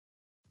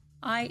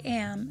I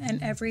am an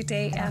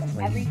everyday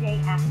athlete.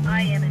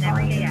 I am an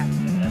everyday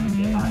athlete.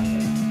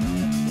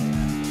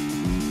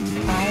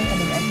 I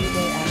am an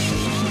everyday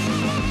athlete.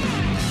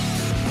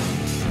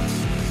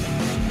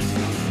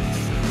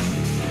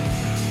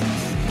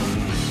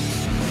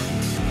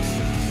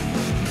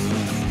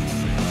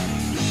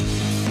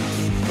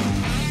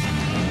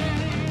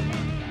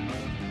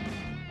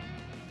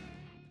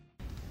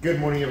 Good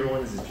morning,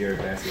 everyone. This is Jared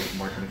Bassey with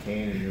Mark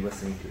McCain, and you're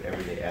listening to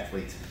Everyday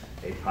Athlete,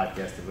 a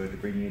podcast devoted to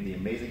bringing you the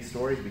amazing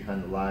stories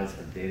behind the lives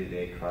of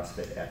day-to-day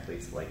CrossFit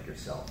athletes like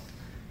yourself.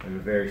 We have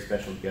a very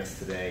special guest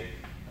today,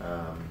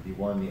 the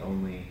one, the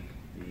only,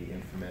 the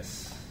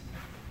infamous,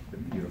 the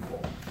beautiful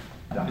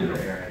Dr.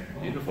 Aaron.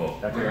 Beautiful.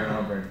 Dr. Aaron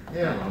Alburn.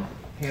 Yeah, well,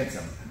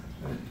 handsome.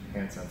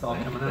 Handsome. It's all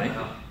coming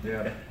out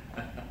now.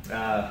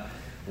 Yeah.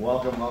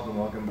 Welcome.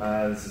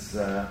 This is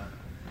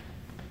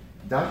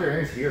Dr.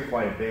 Aaron's here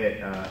quite a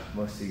bit.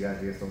 Most of you guys,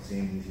 I guess, don't see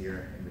him. He's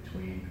here in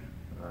between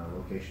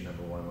location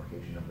number 1,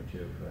 location number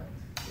 2, correct?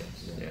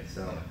 Yes. Yeah. Yes.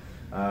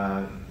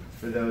 So,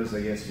 for those, I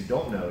guess, who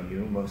don't know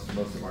you, most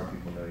of our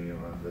people know you.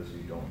 For those of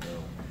you who don't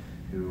know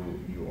who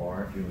you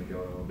are, if you want to go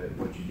a little bit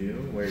what you do,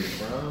 where you're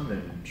from,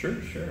 and Sure.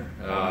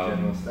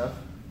 general stuff.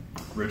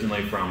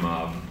 Originally from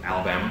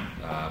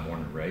Alabama,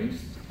 born and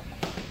raised.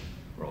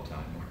 Roll Tide,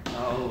 Mark.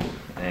 Oh,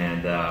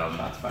 And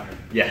shots fired.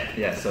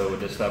 yeah. So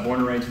just born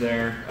and raised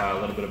there. A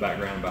little bit of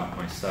background about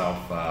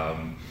myself.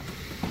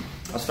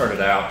 I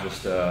started out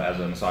just as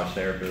a massage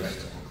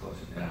therapist.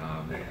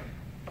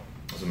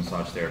 As a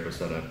massage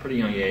therapist at a pretty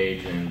young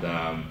age,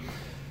 and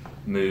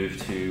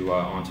moved to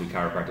onto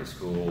chiropractic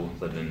school.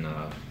 Lived in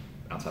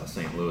outside of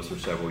St. Louis for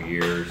several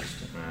years.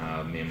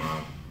 Me and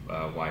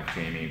my wife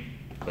Jamie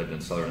lived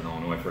in Southern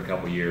Illinois for a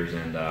couple years,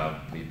 and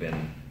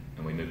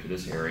we moved to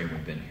this area, and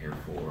we've been here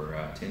for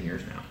 10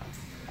 years now.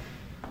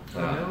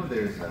 I know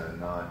there's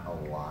not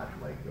a lot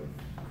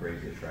of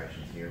crazy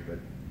attractions here, but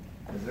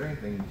is there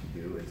anything to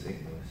do in St.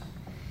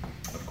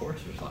 Louis? Of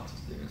course, there's lots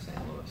to do in St.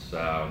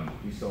 Louis.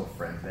 You still have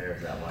friends there?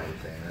 Is that why you're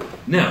saying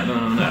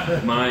that?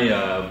 No. My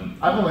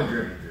I've only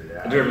driven through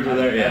there. Driven through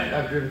there, yeah.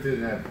 I've driven through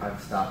there. I've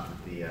stopped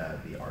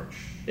at the Arch.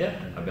 yeah,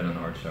 I've been on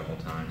the Arch several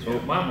times. So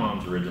Yeah. my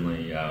mom's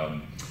originally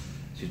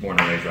she's born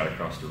and raised right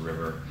across the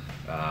river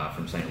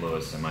from St.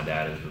 Louis, and my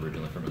dad is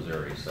originally from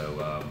Missouri.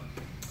 So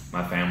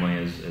my family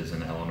is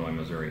in the Illinois,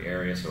 Missouri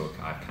area, so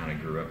I kind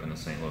of grew up in the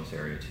St. Louis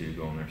area too,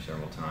 going there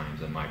several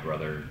times. And my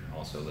brother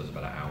also lives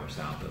about an hour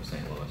south of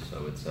St. Louis,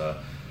 so it's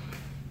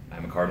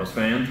I'm a Cardinals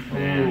fan,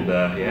 and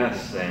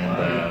yes,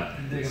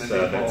 and Digging a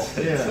so deep hole. that's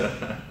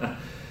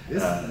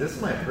This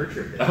is my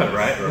percher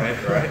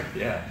business. right,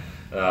 yeah.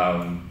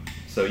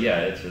 So yeah,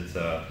 it's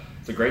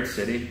a great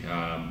city.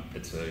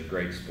 It's a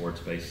great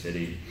sports-based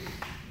city.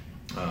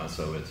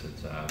 So it's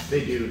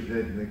They do.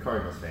 The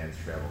Cardinals fans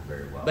travel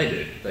very well. They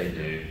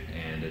do,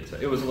 and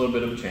it was a little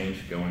bit of a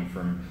change going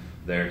from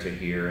there to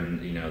here, and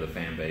the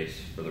fan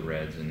base for the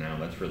Reds, and now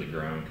that's really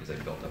grown because they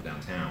built up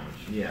downtown,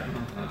 which Yeah.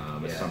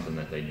 it's Yeah. something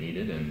that they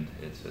needed, and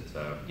it's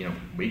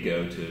we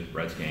go to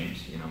Reds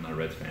games. I'm not a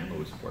Reds fan, but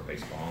we support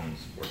baseball and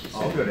support the city.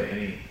 I'll go to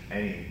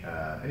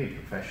any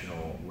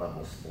professional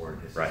level sport.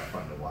 It's Right. just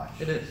fun to watch.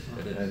 It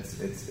is.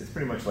 It's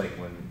pretty much like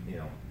when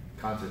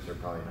concerts are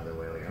probably another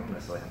way. Like I don't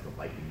necessarily have to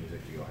like the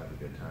music to go have a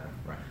good time.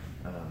 Right.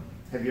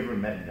 Have you ever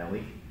met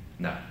Nelly?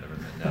 No, never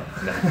met. No.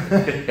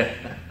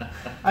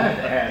 I have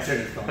to ask.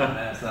 They're just going on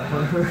ass that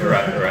one.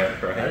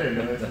 Right. I didn't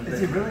know this. Is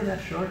he really that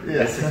short?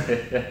 Yes.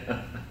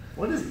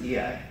 What is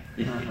EI?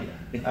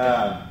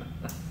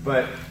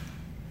 But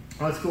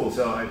that's cool.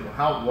 So,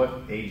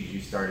 what age did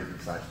you start as a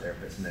massage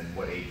therapist, and then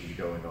what age did you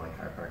go into like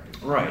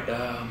chiropractic? Right.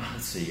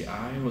 Let's see.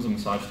 I was a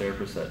massage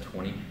therapist at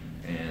 20,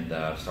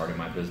 and started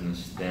my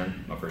business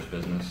then. My first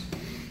business.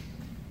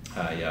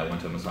 I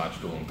went to a massage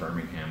school in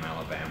Birmingham,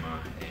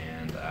 Alabama,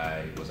 and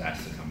I was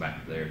asked to come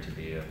back there to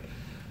be a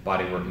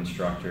bodywork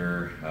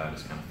instructor,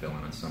 just kind of fill in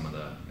on some of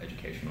the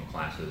educational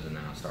classes, and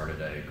then I started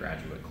a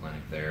graduate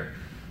clinic there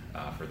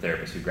for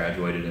therapists who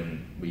graduated,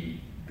 and we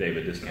gave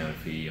a discounted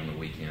fee on the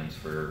weekends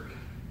for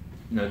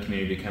the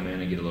community to come in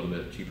and get a little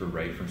bit cheaper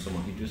rate from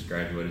someone who just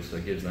graduated, so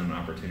it gives them an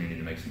opportunity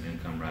to make some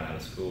income right out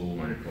of school.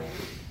 Wonderful.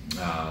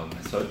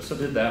 So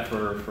did that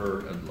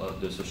for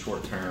just a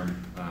short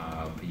term,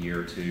 a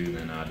year or two.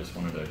 Then I just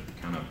wanted to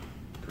kind of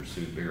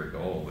pursue a bigger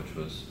goal, which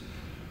was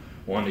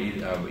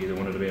either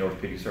wanted to be an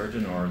orthopedic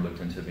surgeon or looked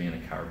into being a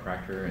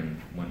chiropractor,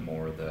 and went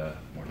more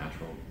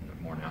natural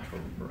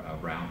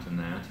route in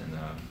that, and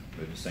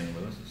moved to St.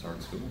 Louis and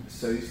started school.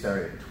 So you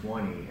started at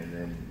 20, and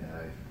then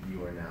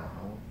you are now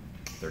how old?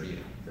 38.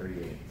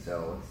 38.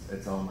 So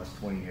it's almost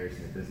 20 years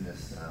in the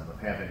business of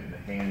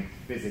having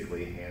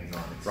physically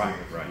hands-on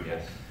experience. Right. with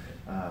Yes.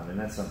 people. And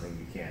that's something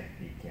you can't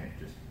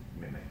just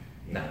mimic.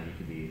 No. You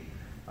could be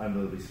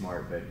unbelievably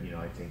smart, but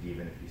I think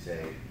even if you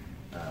say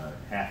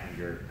half of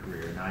your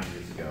career 9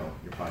 years ago,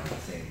 you're probably the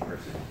same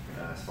person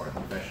as far as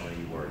professionally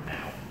you were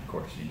now. Of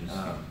course, you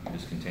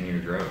just continue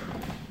to grow.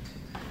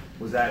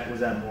 Was that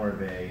more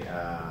of a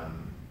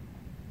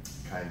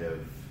kind of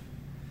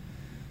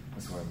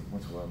what's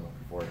what I'm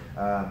looking for?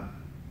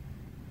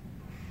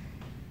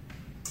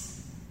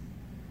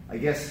 I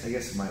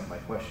guess my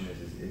question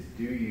is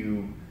do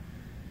you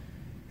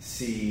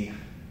see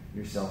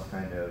yourself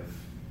kind of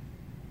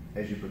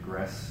as you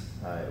progress,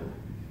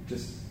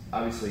 just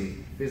obviously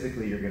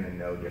physically you're going to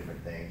know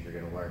different things, you're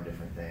going to learn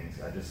different things,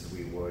 just as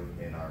we would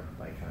in our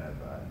like kind of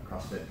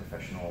CrossFit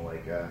professional,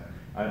 like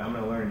I'm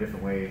going to learn a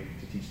different way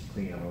to teach the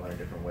clean, I'm going to learn a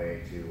different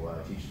way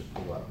to teach the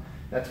pull up.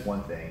 That's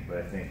one thing, but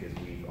I think as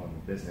we've owned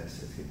the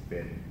business, it's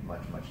been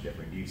much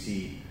different. Do you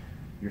see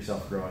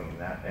yourself growing in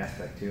that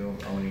aspect too,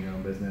 owning your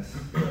own business?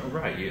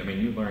 Right.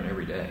 You learn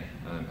every day.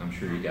 I'm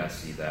sure you guys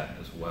see that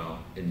as well,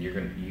 and you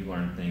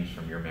learn things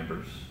from your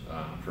members,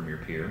 from your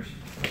peers.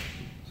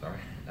 Sorry,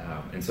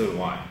 and so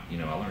do I.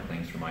 I learn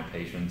things from my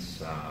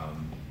patients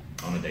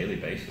on a daily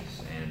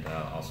basis, and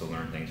also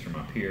learn things from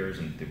my peers,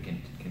 and to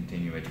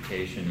continue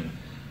education.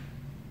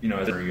 And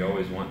as you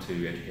always want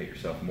to educate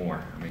yourself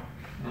more.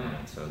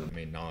 And so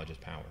knowledge is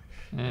power.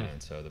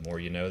 And so the more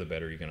you know, the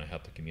better you're going to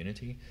help the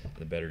community,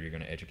 the better you're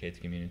going to educate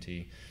the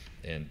community,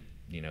 and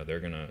they're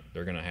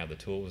gonna have the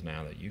tools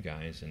now that you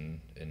guys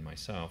and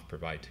myself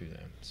provide to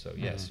them. So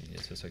yes,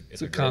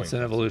 it's a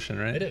constant evolution,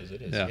 right? It is.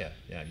 Yeah.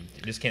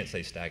 You just can't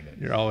stay stagnant.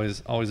 You're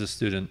always a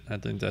student. I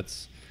think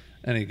that's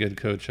any good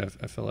coach. I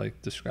feel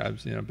like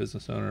describes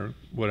business owner,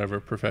 whatever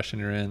profession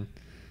you're in.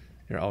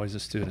 You're always a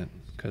student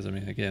because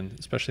again,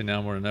 especially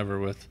now more than ever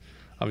with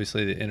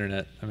obviously the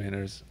internet.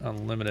 There's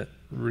unlimited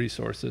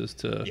resources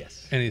to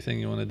anything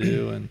you want to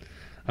do, and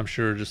I'm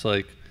sure just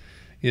like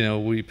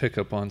we pick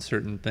up on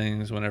certain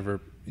things whenever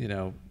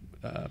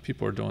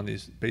people are doing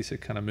these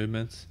basic kind of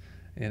movements.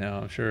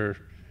 I'm sure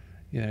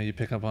you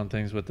pick up on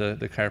things with the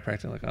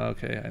chiropractor, like, oh,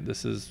 okay,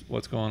 this is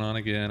what's going on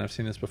again. I've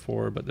seen this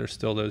before, but there's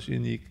still those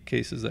unique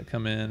cases that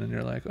come in, and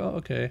you're like, oh,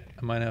 okay,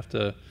 I might have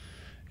to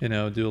do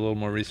a little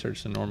more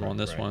research than normal on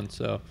this one.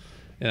 So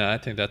I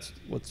think that's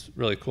what's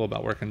really cool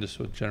about working just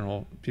with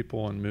general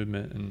people and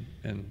movement,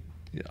 and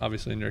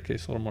obviously in your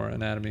case a little more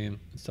anatomy and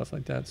stuff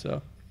like that.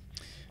 So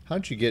how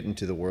did you get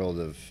into the world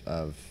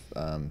of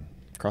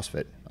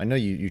CrossFit? I know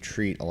you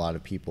treat a lot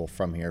of people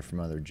from here, from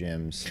other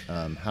gyms.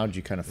 How did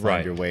you kind of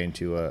find your way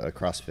into a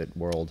CrossFit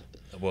world?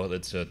 Well,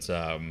 it's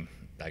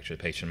actually a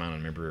patient of mine I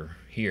remember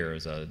here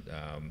is that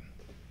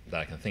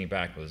I can think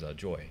back was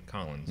Joy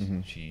Collins.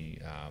 Mm-hmm. She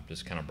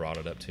just kind of brought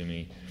it up to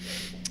me.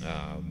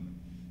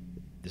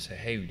 Just say,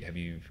 hey, have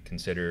you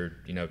considered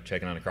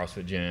checking out a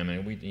CrossFit gym?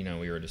 And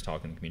we were just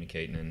talking,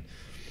 communicating, and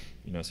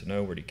I said,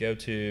 no, where do you go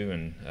to?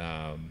 And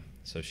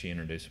so she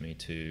introduced me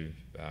to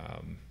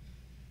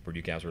where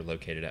you guys were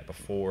located at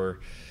before,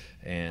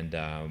 and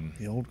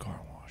the old car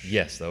wash.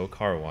 Yes, the old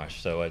car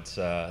wash. So it's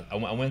I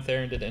went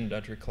there and did an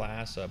introductory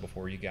class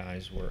before you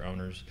guys were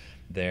owners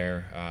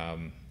there,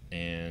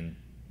 and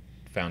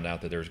found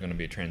out that there was going to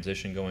be a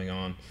transition going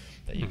on,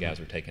 that you guys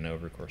were taking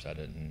over. Of course, I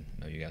didn't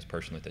know you guys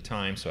personally at the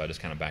time, so I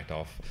just kind of backed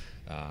off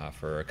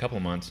for a couple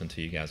of months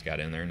until you guys got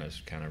in there, and I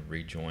just kind of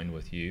rejoined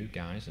with you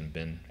guys and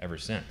been ever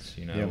since,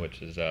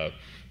 which is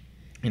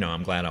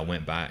I'm glad I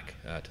went back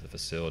to the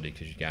facility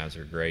because you guys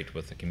are great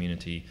with the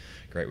community,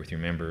 great with your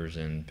members,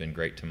 and been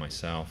great to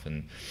myself.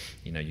 And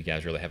you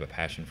guys really have a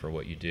passion for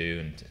what you do,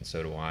 and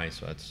so do I.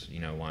 So that's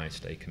why I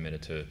stay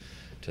committed to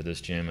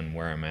this gym and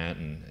where I'm at.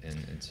 And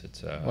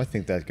it's. Well, I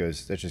think that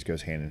just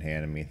goes hand in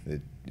hand.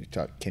 You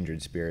talk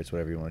kindred spirits,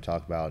 whatever you want to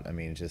talk about.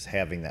 Just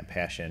having that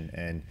passion,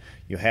 and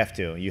you have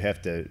to.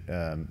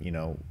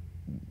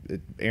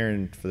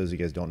 Aaron, for those of you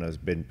guys who don't know, has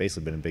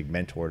basically been a big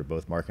mentor to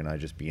both Mark and I,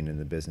 just being in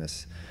the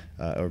business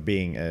or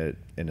being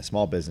in a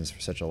small business for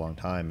such a long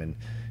time, and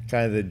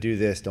kind of the do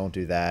this, don't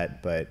do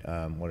that. But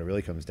what it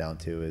really comes down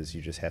to is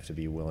you just have to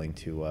be willing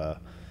to,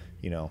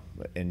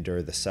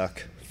 endure the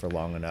suck for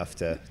long enough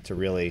to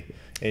really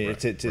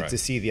to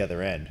see the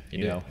other end.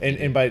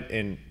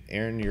 And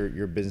Aaron,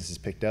 your business is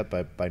picked up,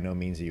 but by no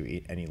means are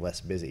you any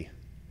less busy.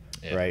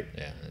 Yeah, right?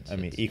 Yeah.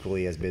 It's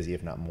equally as busy,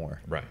 if not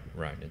more. Right.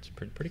 It's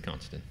pretty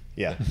constant.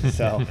 Yeah.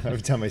 So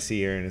every time I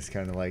see Aaron, it's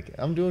kind of like,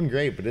 I'm doing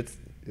great, but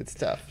it's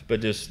tough.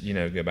 But just,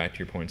 go back to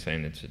your point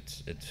saying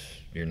it's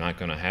you're not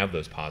going to have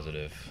those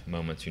positive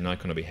moments. You're not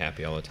going to be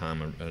happy all the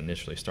time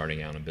initially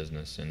starting out in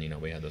business. And,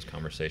 we had those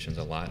conversations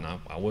a lot, and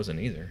I wasn't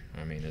either.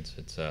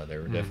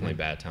 There were definitely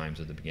bad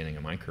times at the beginning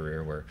of my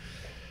career where,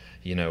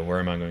 where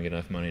am I going to get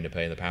enough money to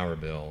pay the power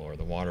bill or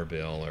the water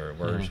bill, or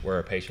where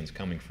are patients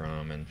coming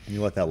from? And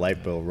you let that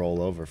light bill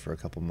roll over for a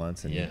couple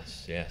months, and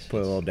yes,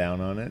 put a little down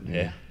on it.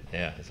 Yeah.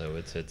 So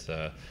it's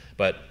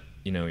but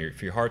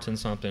if your heart's in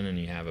something and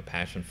you have a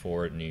passion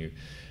for it, and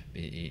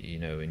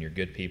and you're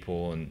good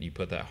people, and you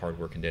put that hard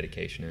work and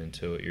dedication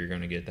into it, you're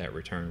going to get that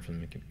return from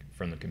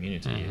the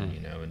community.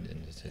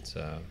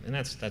 And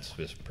that's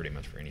just pretty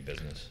much for any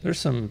business. There's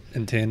some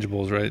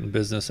intangibles, right, in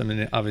business.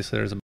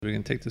 Obviously we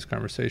can take this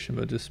conversation,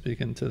 but just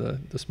speaking to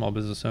the small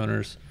business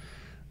owners,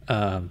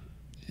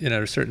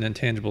 there's certain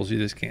intangibles you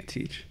just can't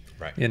teach.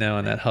 Right. And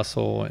that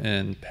hustle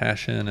and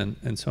passion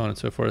and so on and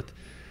so forth.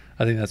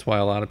 I think that's why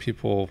a lot of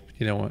people,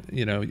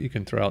 you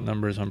can throw out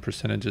numbers on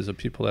percentages of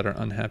people that are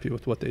unhappy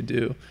with what they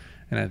do.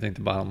 And I think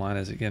the bottom line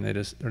is, again,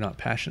 they're not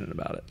passionate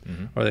about it,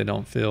 or they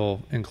don't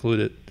feel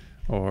included,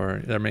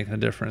 or they're making a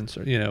difference,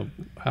 or, you know,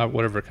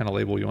 whatever kind of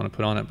label you want to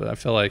put on it. But I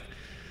feel like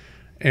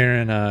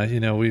Aaron,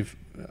 you know,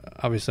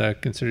 obviously I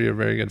consider you a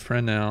very good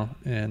friend now,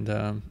 and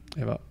you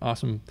have an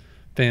awesome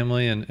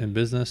family and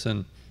business.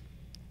 And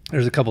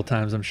there's a couple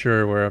times I'm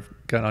sure where I've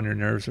got on your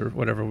nerves or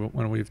whatever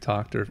when we've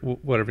talked, or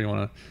whatever you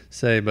want to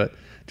say, but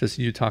just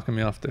you talking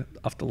me off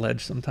the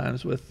ledge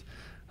sometimes with,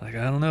 like,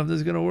 I don't know if this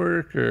is going to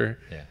work, or,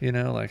 you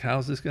know, like,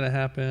 how's this going to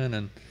happen?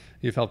 And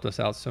you've helped us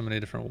out so many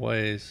different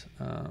ways.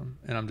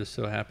 And I'm just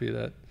so happy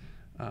that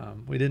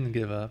we didn't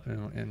give up,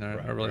 and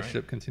our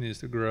relationship continues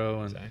to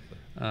grow.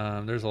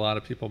 And there's a lot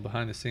of people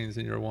behind the scenes,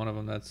 and you're one of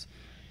them that's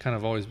kind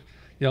of always,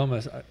 you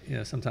almost, you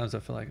know, sometimes I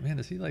feel like, man,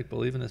 does he like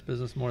believe in this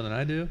business more than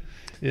I do?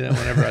 You know,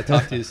 whenever I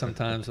talk to you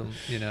sometimes,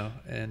 you know,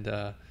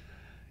 and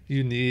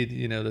you need,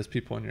 you know, those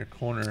people in your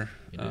corner,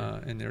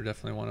 and they're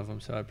definitely one of them.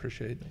 So I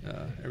appreciate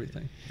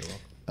everything. You're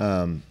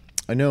welcome.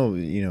 I know,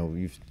 you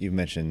know, you've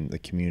mentioned the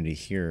community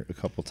here a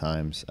couple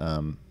times.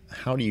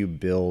 How do you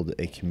build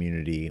a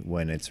community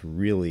when it's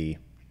really,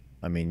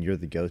 I mean, you're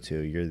the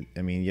go-to.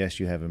 I mean,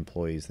 yes, you have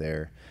employees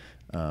there,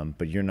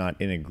 but you're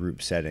not in a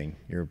group setting.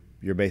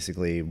 You're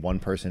basically one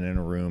person in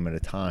a room at a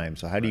time.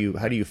 So how do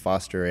you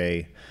foster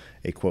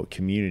a quote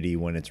community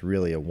when it's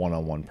really a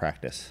one-on-one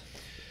practice?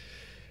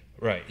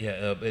 Right.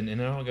 Yeah. And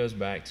it all goes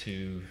back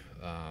to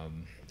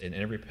in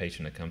every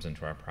patient that comes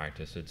into our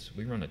practice,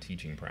 we run a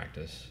teaching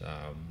practice.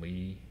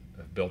 We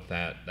have built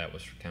that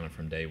was kind of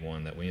from day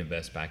one, that we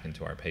invest back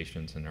into our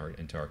patients and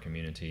into our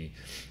community,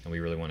 and we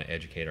really want to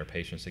educate our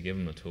patients to give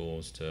them the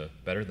tools to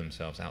better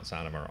themselves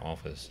outside of our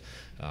office.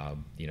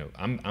 You know,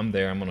 I'm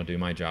there. I'm going to do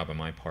my job and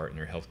my part in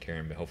their healthcare,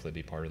 and hopefully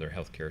be part of their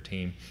healthcare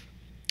team.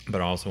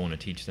 But I also want to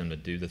teach them to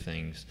do the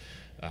things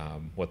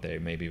what they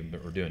maybe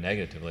were doing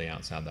negatively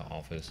outside the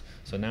office.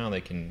 So now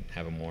they can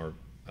have a more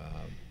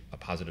a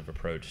positive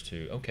approach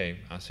to, okay,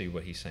 I see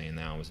what he's saying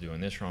now. I was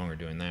doing this wrong or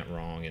doing that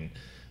wrong, and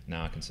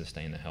now I can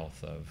sustain the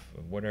health of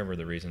whatever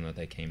the reason that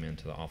they came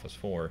into the office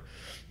for.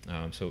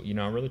 So, you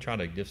know, I really try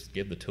to just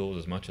give the tools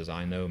as much as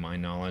I know, my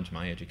knowledge,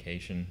 my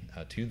education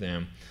to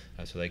them,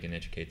 so they can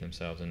educate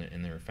themselves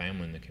and their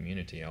family and the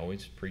community. I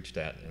always preach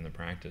that in the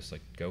practice,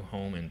 like, go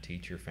home and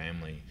teach your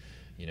family,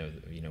 you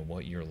know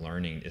what you're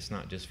learning. It's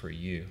not just for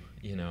you.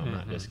 You know, I'm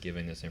not just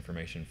giving this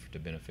information to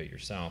benefit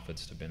yourself.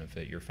 It's to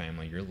benefit your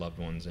family, your loved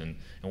ones, and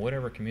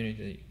whatever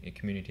community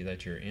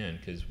that you're in.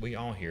 Because we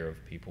all hear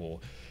of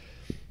people,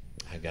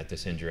 I've got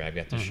this injury, I've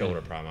got this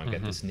shoulder problem, I've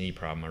got this knee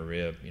problem, my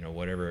rib, you know,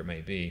 whatever it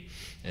may be.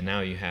 And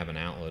now you have an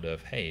outlet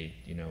of, hey,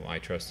 you know, I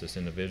trust this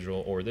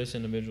individual, or this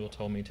individual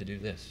told me to do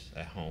this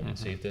at home and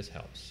see if this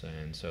helps.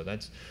 And so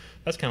that's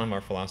kind of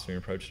our philosophy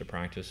and approach to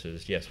practice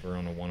is, yes, we're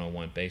on a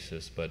one-on-one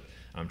basis, but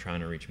I'm trying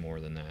to reach more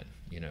than that,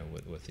 you know,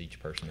 with each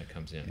person that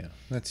comes in. Yeah,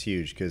 that's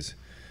huge, because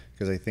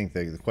I think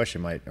the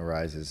question might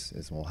arise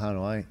is, well, how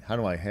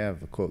do I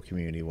have a quote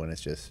community when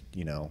it's just,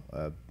 you know,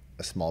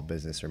 a small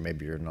business, or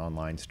maybe you're an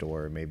online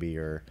store, or maybe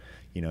you're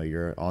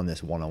on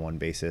this one-on-one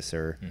basis,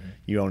 or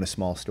you own a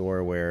small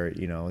store where,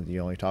 you know,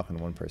 you're only talking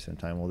to one person at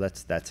a time. Well,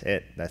 that's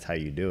it. That's how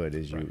you do it,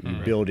 is you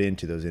build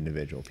into those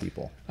individual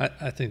people.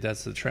 I think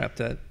that's the trap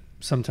that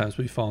sometimes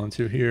we fall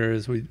into here,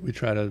 is we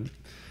try to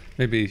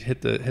maybe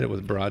hit it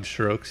with broad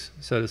strokes,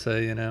 so to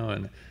say, you know,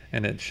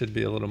 and it should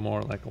be a little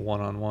more like a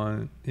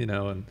one-on-one, you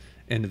know, and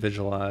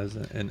individualized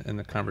in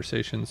the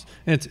conversations.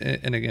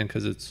 And again,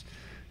 because it's,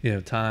 you know,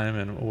 time,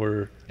 and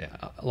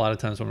a lot of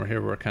times when we're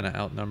here, we're kind of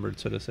outnumbered,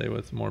 so to say,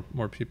 with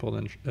more people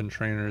than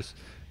trainers,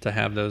 to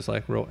have those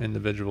like real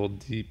individual,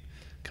 deep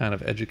kind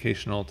of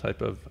educational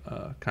type of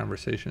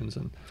conversations.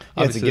 And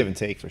it's a give and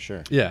take for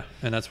sure. Yeah,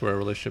 and that's where a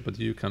relationship with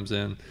you comes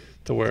in,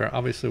 to where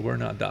obviously we're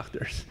not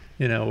doctors.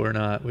 You know,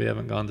 we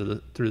haven't gone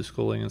through the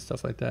schooling and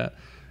stuff like that.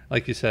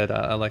 Like you said,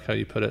 I like how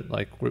you put it,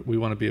 like we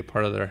want to be a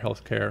part of their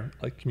healthcare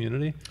like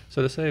community.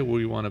 So to say,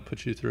 we want to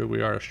put you through,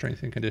 we are a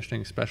strength and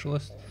conditioning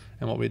specialist,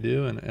 and what we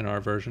do, and our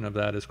version of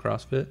that is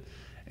CrossFit.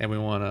 And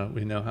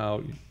we know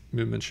how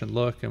movement should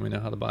look, and we know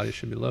how the body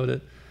should be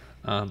loaded.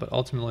 But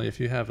ultimately, if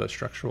you have a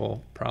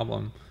structural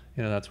problem,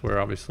 you know, that's where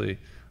obviously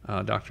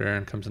Dr.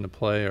 Aaron comes into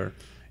play, or,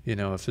 you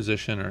know, a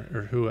physician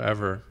or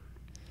whoever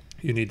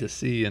you need to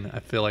see. And I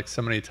feel like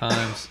so many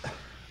times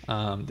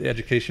the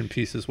education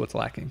piece is what's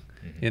lacking.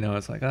 You know,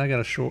 it's like, I got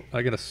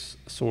a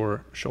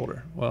sore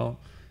shoulder. Well,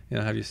 you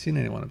know, have you seen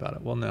anyone about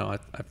it? Well, no,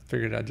 I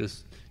figured I'd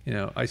just, you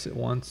know, ice it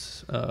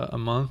once a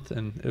month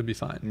and it would be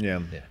fine.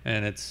 Yeah.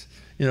 And it's,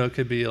 you know, it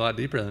could be a lot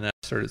deeper than that.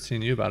 I started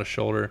seeing you about a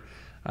shoulder.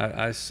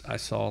 I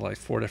saw like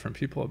 4 different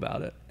people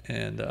about it.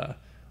 And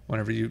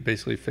whenever you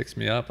basically fixed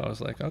me up, I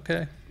was like,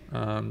 okay.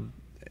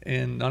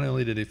 And not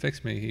only did he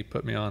fix me, he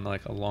put me on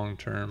like a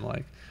long-term,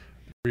 like,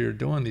 where you're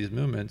doing these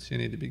movements, you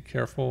need to be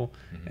careful.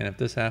 And if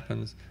this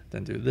happens,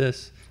 then do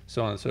this,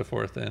 so on and so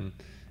forth. And,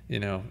 you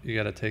know, you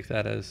got to take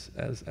that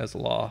as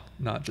law,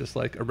 not just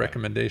like a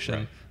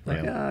recommendation. Like,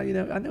 you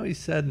know, I know he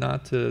said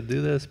not to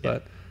do this,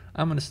 but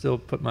I'm going to still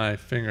put my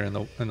finger in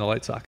the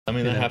light socket. I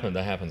mean, that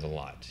happens a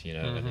lot, you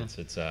know, and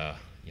it's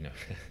you know,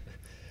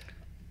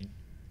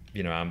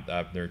 you know, I'm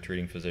their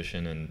treating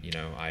physician, and, you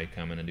know, I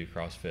come in and do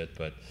CrossFit,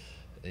 but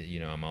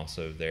I'm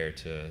also there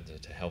to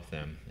help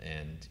them,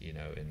 and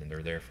and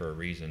they're there for a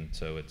reason.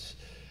 So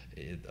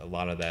a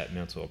lot of that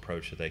mental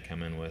approach that they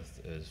come in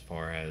with, as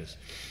far as,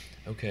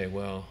 okay,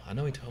 well, I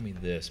know he told me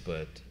this,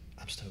 but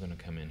I'm still going to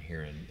come in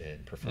here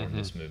and perform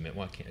this movement.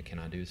 What can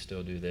I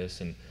still do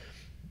this? And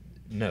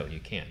no, you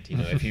can't.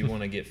 If you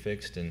want to get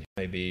fixed, and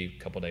maybe a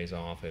couple days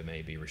off, it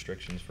may be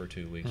restrictions for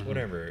 2 weeks,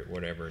 whatever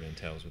it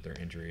entails, what their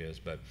injury is,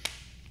 but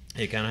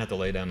you kind of have to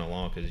lay down the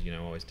law, because I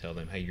always tell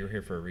them, hey, you're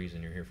here for a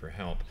reason, you're here for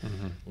help.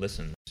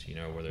 Listen,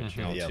 whether it's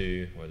y'all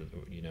two,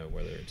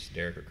 whether it's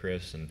Derek or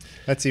Chris, and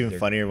that's even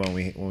funnier when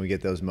we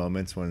get those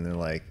moments when they're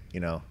like,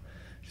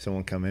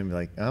 someone come in and be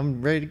like,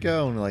 I'm ready to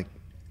go, and we're like,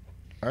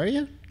 are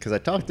you? Because I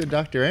talked to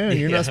Dr. Aaron.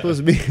 You're not supposed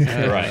to be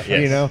right.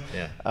 Yes.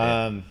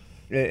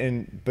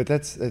 But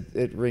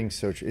it rings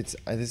so true.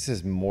 This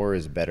is more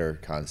is better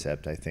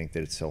concept. I think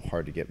that it's so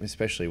hard to get,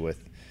 especially with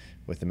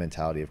the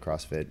mentality of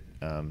CrossFit.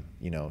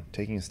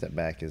 Taking a step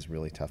back is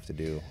really tough to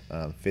do,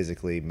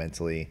 physically,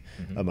 mentally,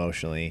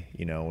 emotionally.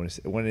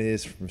 When it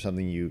is from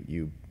something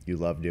you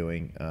love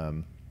doing,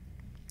 and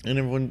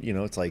everyone,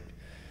 it's like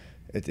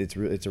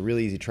it's a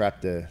really easy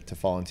trap to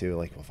fall into.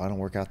 Like, well, if I don't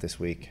work out this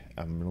week,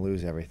 I'm gonna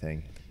lose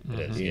everything.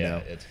 It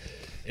is,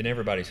 and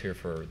everybody's here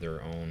for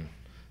their own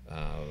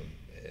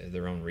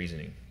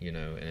reasoning,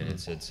 and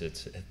it's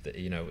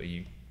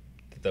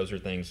those are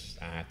things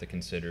I have to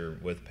consider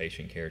with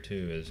patient care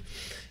too, is,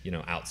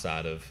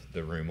 outside of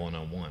the room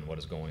one-on-one, what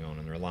is going on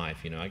in their life.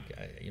 I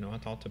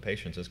talk to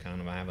patients as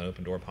I have an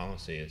open door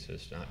policy. It's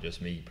just not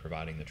just me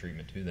providing the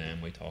treatment to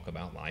them. We talk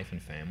about life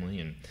and family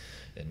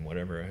and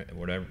whatever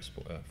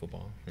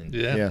football and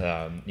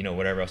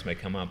whatever else may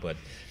come up. But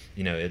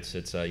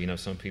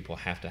it's some people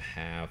have to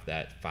have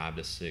that 5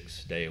 to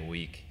 6 day a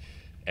week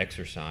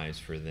exercise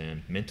for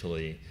them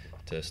mentally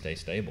to stay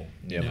stable.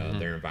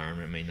 Their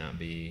environment may not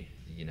be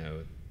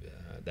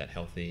that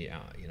healthy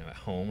at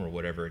home or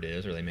whatever it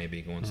is, or they may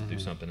be going through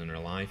something in their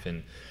life,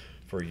 and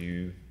for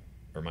you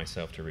or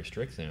myself to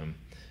restrict them,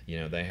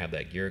 they have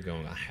that gear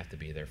going, I have to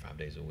be there 5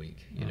 days a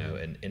week,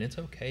 and it's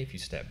okay if you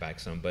step back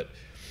some. But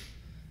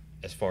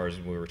as far as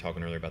we were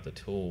talking earlier about the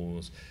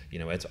tools,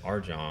 it's our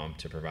job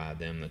to provide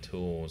them the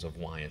tools of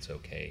why it's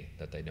okay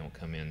that they don't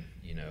come in,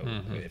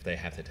 if they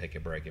have to take a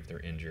break, if they're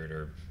injured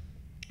or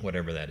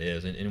whatever that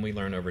is. And we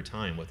learn over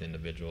time with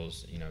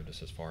individuals,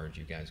 just as far as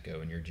you guys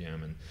go in your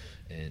gym,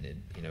 and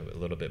a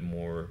little bit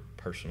more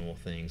personal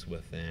things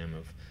with them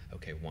of,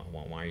 okay,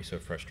 why are you so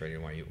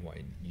frustrated? Why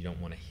you don't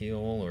want to heal,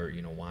 or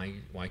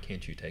why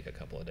can't you take a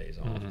couple of days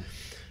off?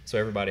 So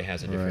everybody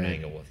has a different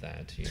angle with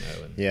that,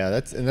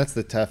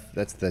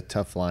 that's the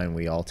tough line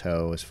we all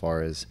toe, as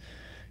far as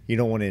you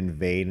don't want to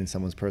invade in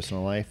someone's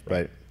personal life,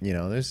 but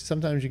there's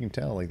sometimes you can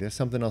tell, like, there's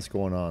something else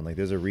going on, like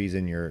there's a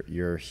reason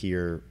you're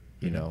here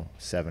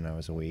 7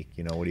 hours a week.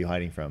 What are you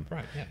hiding from?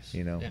 Right. Yes.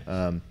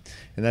 And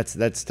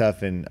that's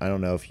tough. And I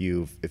don't know if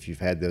you've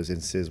had those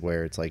instances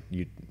where it's like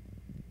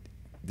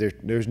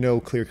there's no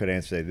clear cut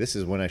answer. Say, this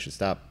is when I should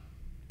stop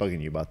bugging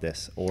you about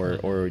this, or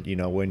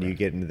when you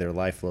get into their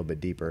life a little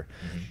bit deeper,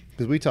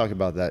 because we talk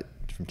about that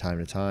from time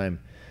to time.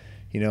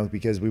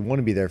 Because we want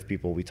to be there for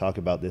people. We talk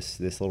about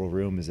this little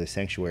room as a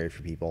sanctuary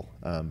for people,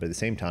 but at the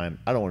same time,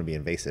 I don't want to be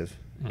invasive.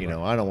 I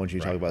don't want you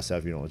to talk about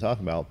stuff you don't want to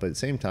talk about. But at the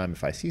same time,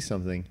 if I see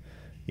something,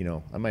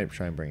 I might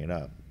try and bring it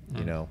up. I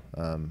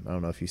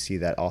don't know if you see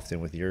that often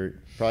with your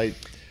probably.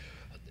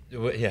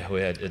 Yeah,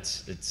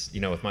 it's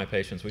with my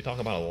patients, we talk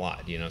about a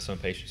lot. Some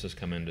patients just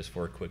come in just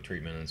for a quick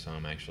treatment, and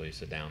some actually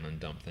sit down and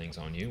dump things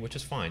on you, which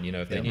is fine.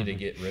 If they need to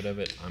get rid of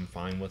it, I'm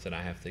fine with it.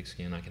 I have thick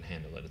skin, I can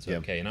handle it. It's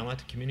okay. And I like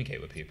to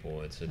communicate with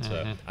people.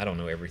 I don't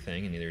know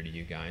everything, and neither do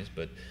you guys,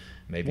 but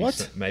maybe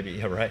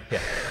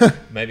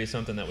maybe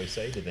something that we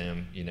say to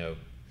them,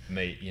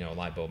 a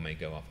light bulb may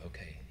go off.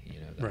 Okay.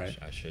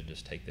 I should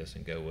just take this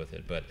and go with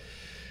it. But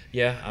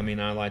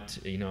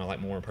I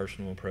like more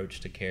personal approach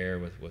to care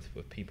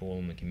with people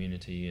in the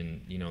community,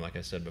 and like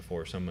I said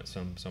before,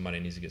 somebody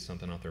needs to get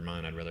something off their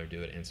mind. I'd rather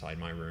do it inside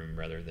my room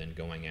rather than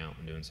going out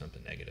and doing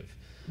something negative.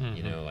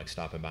 Like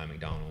stopping by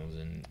McDonald's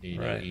and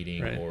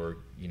eating or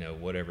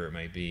whatever it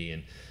may be,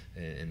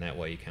 and that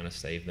way you kind of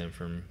save them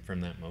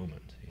from that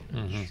moment.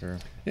 Sure.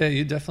 Yeah,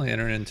 you definitely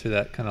enter into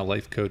that kind of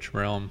life coach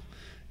realm,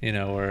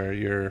 where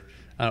you're.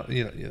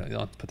 You don't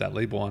have to put that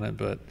label on it,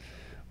 but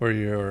where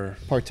you're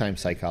part-time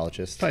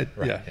psychologist. That's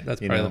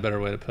probably the better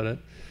way to put it.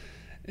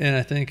 And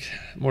I think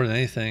more than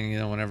anything,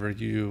 whenever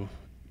you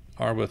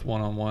are with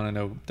one-on-one, I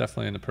know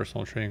definitely in the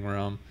personal training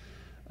realm,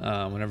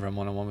 whenever I'm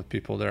one-on-one with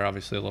people, they're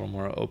obviously a little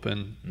more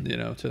open,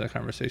 to that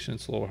conversation.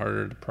 It's a little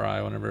harder to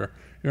pry whenever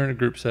you're in a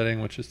group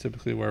setting, which is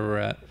typically where we're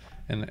at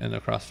in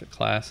the CrossFit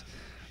class.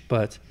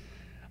 But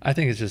I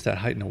think it's just that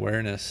heightened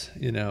awareness,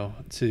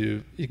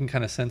 you can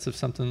kind of sense if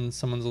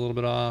someone's a little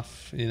bit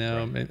off,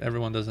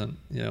 everyone doesn't,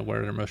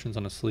 wear their emotions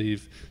on a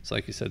sleeve. So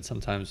like you said,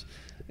 sometimes,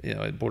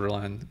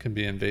 borderline can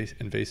be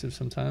invasive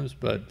sometimes,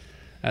 but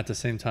at the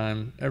same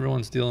time,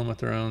 everyone's dealing with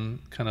their own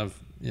kind of,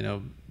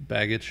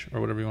 baggage or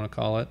whatever you want to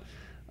call it.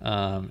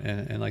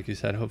 And like you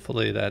said,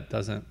 hopefully that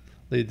doesn't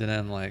lead to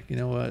them like, you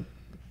know what,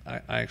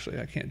 I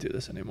can't do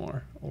this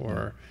anymore,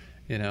 or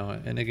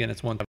and again,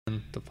 it's one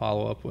thing to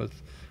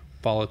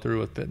follow through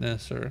with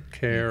fitness or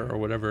care or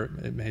whatever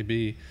it may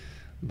be,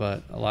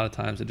 but a lot of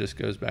times it just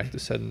goes back to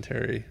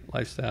sedentary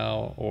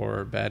lifestyle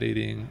or bad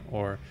eating,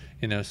 or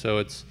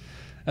so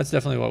that's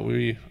definitely what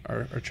we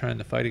are trying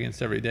to fight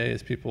against every day,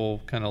 is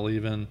people kind of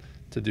leaving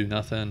to do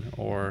nothing,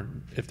 or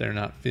if they're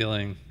not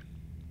feeling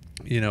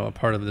a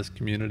part of this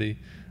community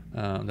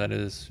that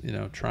is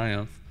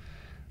Triumph.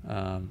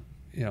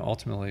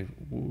 Ultimately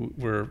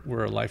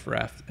we're a life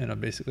raft in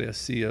basically a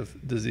sea of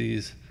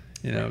disease,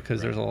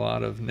 because there's a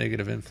lot of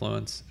negative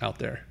influence out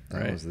there.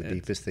 Right? That was the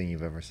deepest thing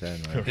you've ever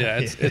said. Right? Yeah,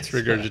 it's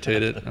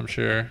regurgitated, I'm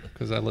sure,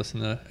 because I listen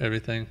to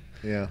everything.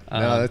 Yeah,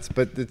 no,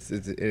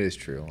 it is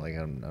true. Like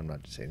I'm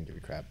not just saying to give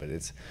you crap, but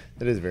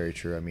that is very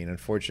true. I mean,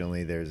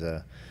 unfortunately, there's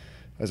a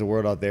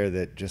world out there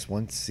that just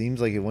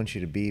seems like it wants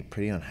you to be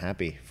pretty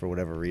unhappy for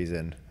whatever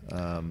reason.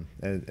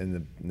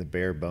 And the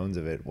bare bones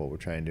of it, what we're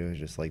trying to do is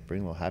just like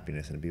bring a little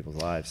happiness into people's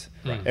lives,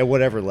 right, at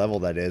whatever level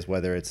that is.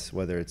 Whether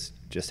it's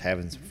just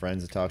having some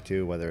friends to talk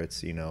to, whether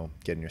it's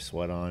getting your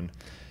sweat on,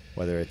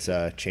 whether it's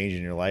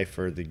changing your life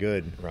for the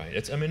good. Right.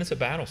 It's a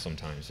battle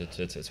sometimes.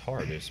 It's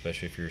hard,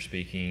 especially if you're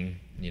speaking.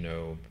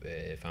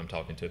 If I'm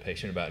talking to a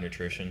patient about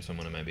nutrition,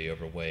 someone who may be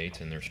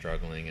overweight and they're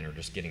struggling and are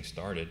just getting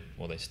started.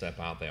 Well, they step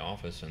out the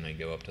office and they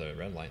go up to the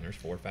red light and there's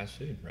 4 fast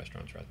food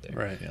restaurants right there.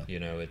 Right. Yeah.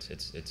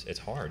 It's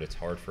hard. It's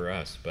hard for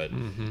us, but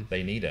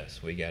they need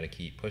us. We got to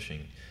keep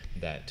pushing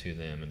that to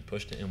them and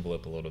push the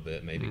envelope a little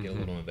bit. Maybe get a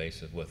little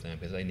invasive with them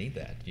because they need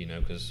that.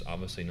 Because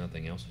obviously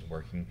nothing else is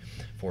working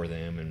for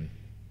them, and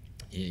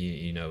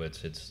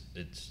it's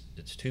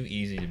too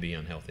easy to be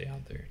unhealthy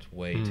out there. It's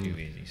way too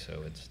easy.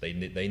 So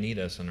they need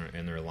us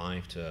in their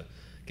life to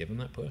give them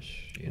that push.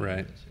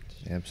 Right.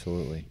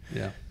 Absolutely.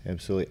 Yeah.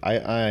 Absolutely.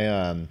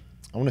 I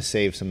want to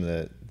save some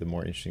of the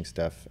more interesting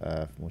stuff.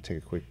 We'll take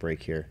a quick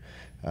break here,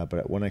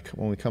 but when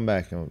we come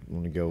back, I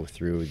want to go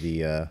through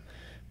the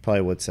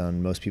probably what's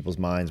on most people's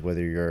minds,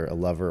 whether you're a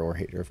lover or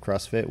hater of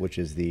CrossFit, which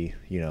is am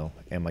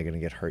I going to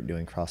get hurt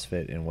doing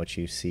CrossFit, and what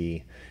you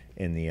see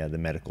in the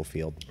medical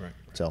field. Right.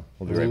 So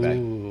we'll be right back.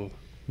 Ooh.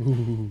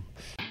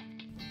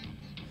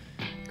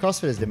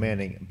 CrossFit is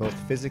demanding both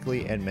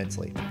physically and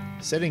mentally.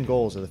 Setting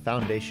goals are the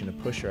foundation to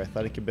push your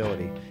athletic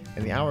ability,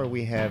 and the hour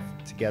we have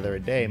together a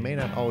day may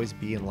not always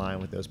be in line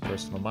with those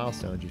personal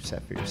milestones you've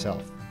set for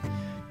yourself.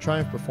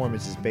 Triumph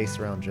Performance is based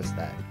around just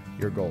that,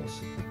 your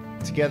goals.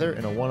 Together,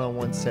 in a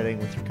one-on-one setting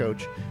with your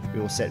coach, we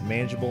will set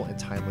manageable and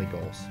timely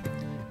goals.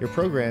 Your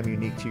program,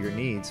 unique to your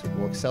needs,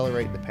 will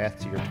accelerate the path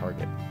to your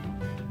target.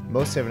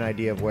 Most have an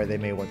idea of where they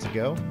may want to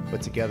go,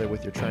 but together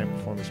with your Triumph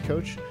Performance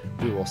coach,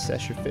 we will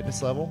assess your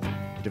fitness level,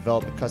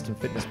 develop a custom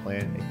fitness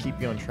plan, and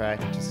keep you on track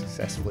to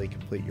successfully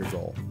complete your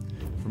goal.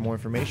 For more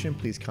information,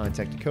 please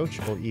contact a coach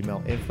or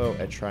email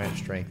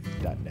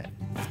info@triumphstrength.net.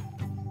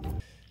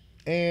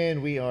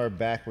 And we are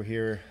back. We're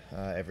here,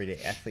 Everyday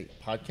Athlete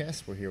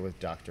Podcast. We're here with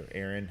Dr.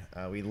 Aaron.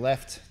 We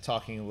left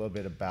talking a little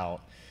bit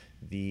about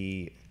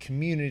the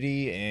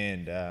community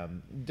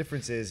and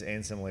differences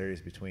and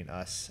similarities between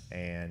us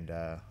and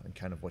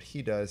kind of what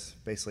he does,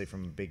 basically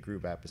from a big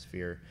group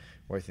atmosphere,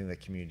 where I think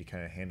that community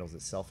kind of handles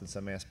itself in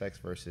some aspects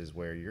versus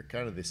where you're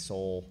kind of the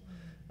sole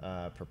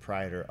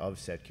proprietor of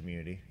said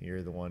community.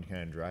 You're the one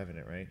kind of driving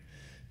it, right?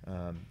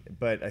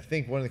 But I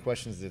think one of the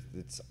questions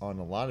that's on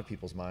a lot of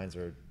people's minds,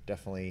 or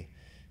definitely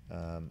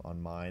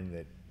on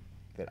mine,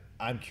 that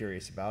I'm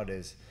curious about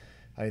is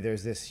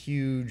there's this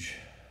huge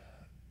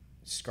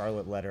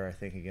scarlet letter, I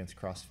think, against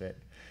CrossFit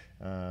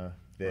that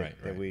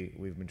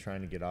we've been trying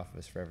to get off of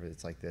us forever.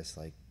 It's like this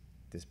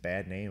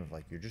bad name of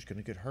you're just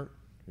gonna get hurt.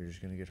 You're just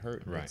gonna get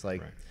hurt. Right, it's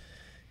like,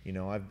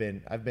 I've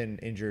been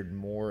injured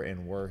more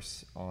and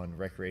worse on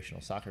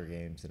recreational soccer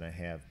games than I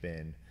have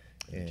been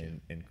in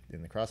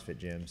the CrossFit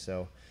gym.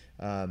 So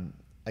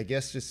I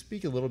guess just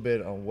speak a little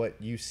bit on what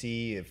you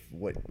see,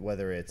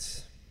 whether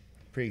it's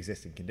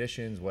pre-existing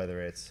conditions,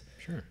 whether it's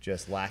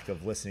just lack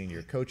of listening to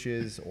your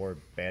coaches or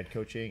bad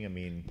coaching. I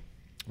mean,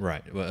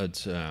 right. Well,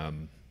 it's a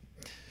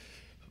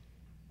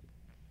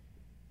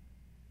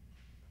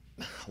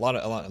lot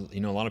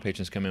of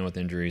patients come in with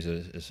injuries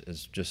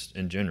is just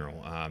in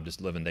general,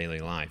 just living daily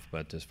life.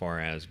 But as far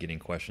as getting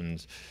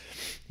questions,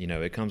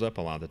 it comes up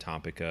a lot, the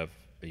topic of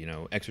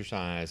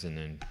exercise and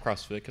then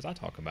CrossFit, because I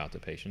talk about the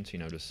patients,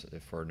 just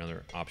for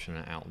another option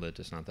and outlet.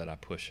 It's not that I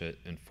push it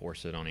and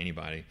force it on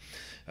anybody,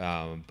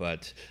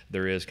 but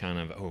there is kind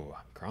of,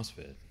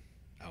 CrossFit.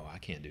 Oh, I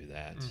can't do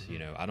that.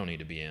 Mm-hmm. I don't need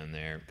to be in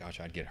there. Gosh,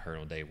 I'd get hurt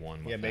on day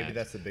one. Yeah, maybe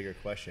that's the bigger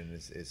question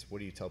is what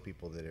do you tell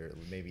people that are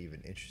maybe even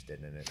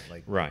interested in it?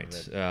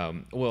 Right.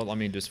 Well, I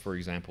mean, just for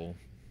example,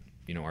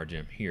 our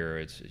gym here,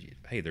 it's,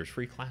 hey, there's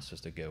free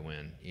classes to go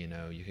in.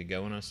 You could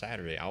go on a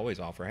Saturday. I always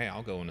offer, hey,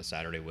 I'll go on a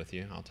Saturday with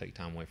you. I'll take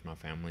time away from my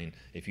family. And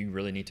if you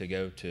really need to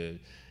go to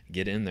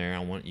get in there, I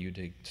want you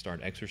to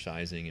start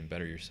exercising and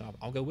better yourself,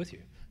 I'll go with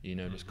you.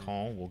 Just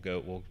call. We'll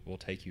go. We'll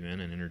take you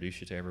in and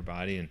introduce you to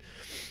everybody.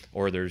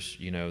 Or there's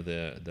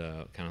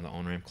the kind of the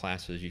on-ramp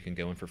classes you can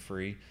go in for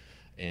free.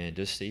 and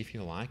just see if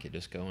you like it.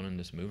 Just go in and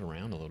just move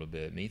around a little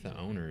bit, meet the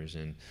owners,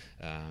 and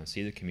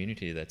see the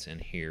community that's in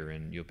here,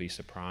 and you'll be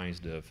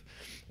surprised of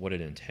what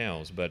it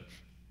entails. But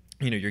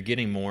you're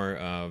getting more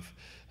of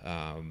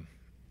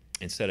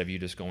instead of you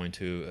just going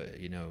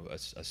to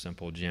a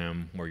simple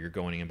gym where you're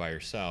going in by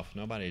yourself.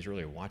 Nobody's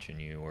really watching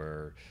you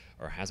or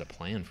has a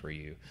plan for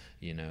you.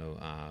 In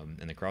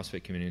the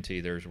CrossFit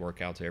community, there's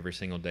workouts every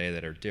single day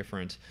that are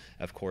different.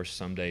 Of course,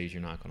 some days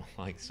you're not going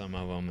to like some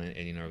of them,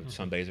 and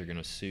some days are going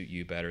to suit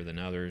you better than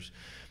others.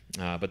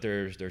 But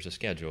there's a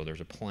schedule,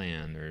 there's a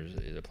plan,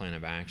 there's a plan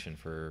of action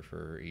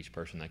for each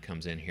person that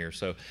comes in here.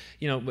 So,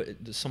 some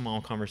small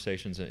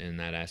conversations in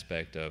that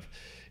aspect of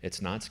it's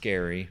not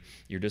scary,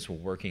 you're just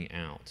working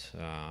out.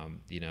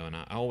 And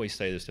I always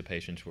say this to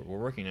patients, we're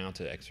working out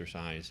to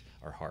exercise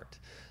our heart.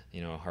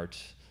 Our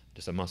heart's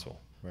just a muscle.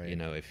 Right.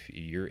 If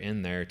you're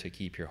in there to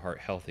keep your heart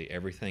healthy,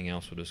 everything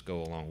else will just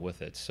go along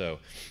with it. So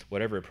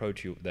whatever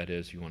approach you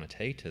want to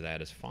take to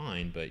that is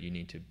fine, but you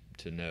need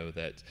to know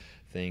that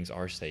things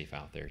are safe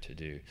out there to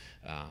do.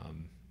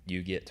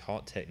 You get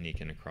taught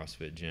technique in a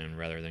CrossFit gym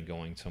rather than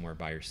going somewhere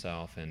by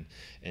yourself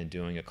and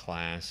doing a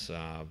class,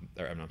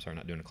 I'm sorry,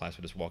 not doing a class,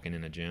 but just walking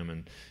in a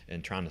gym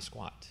and trying to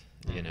squat,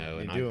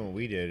 And doing what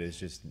we did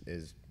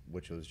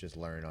which was just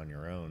learn on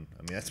your own.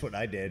 I mean, that's what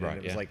I did. Right,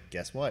 and it was like,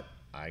 guess what?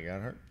 I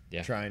got hurt.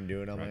 Yeah. Try and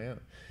do it on my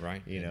own.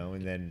 Right.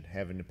 And then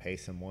having to pay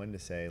someone to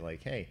say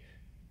like, hey,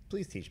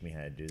 please teach me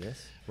how to do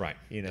this. Right.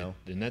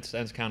 And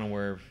that's kind of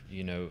where,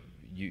 you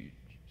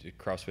the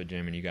CrossFit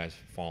gym and you guys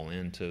fall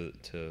into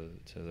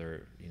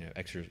their,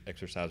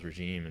 exercise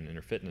regime and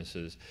their fitness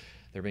is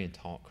they're being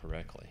taught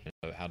correctly.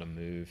 How to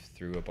move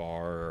through a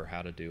bar or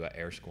how to do an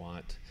air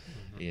squat.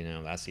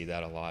 Mm-hmm. I see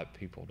that a lot.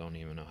 People don't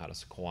even know how to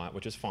squat,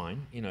 which is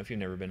fine. If you've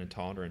never been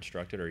taught or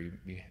instructed, or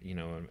you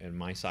in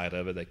my side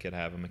of it, they could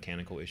have a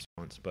mechanical issue,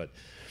 but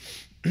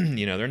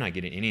they're not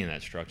getting any of that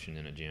instruction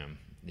in a gym,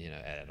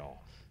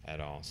 at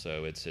all.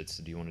 So it's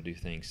do you want to do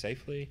things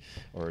safely,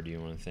 or do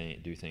you want to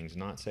do things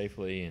not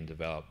safely and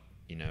develop?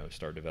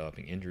 Start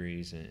developing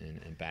injuries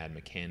and bad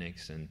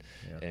mechanics,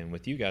 and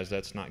with you guys,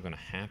 that's not going to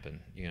happen.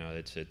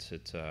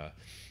 It's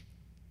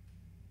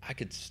I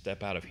could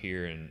step out of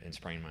here and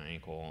sprain my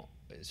ankle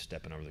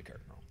stepping over the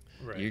curtain roll.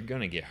 Right. You're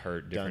going to get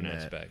hurt different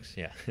aspects.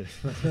 Yeah.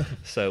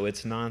 So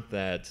it's not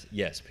that,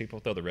 yes, people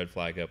throw the red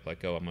flag up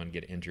like, oh, I'm going to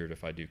get injured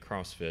if I do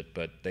CrossFit,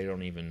 but they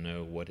don't even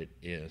know what it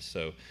is.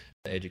 So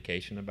the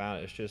education about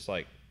it is just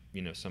like,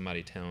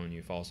 somebody telling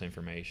you false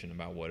information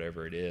about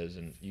whatever it is,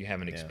 and you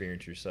haven't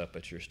experienced yourself,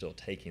 but you're still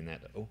taking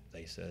that,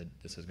 they said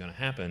this is going to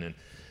happen. And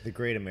the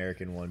great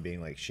American one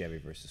being like Chevy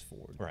versus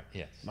Ford. Right,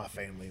 yes. My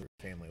family,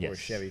 yes. We're a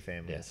Chevy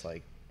family. Yes. It's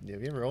like,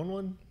 have you ever owned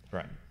one?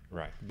 Right.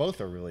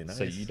 Both are really nice.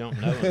 So you don't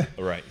know,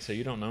 right. So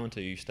you don't know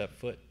until you step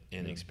foot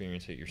and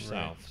experience it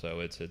yourself. Right. So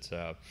it's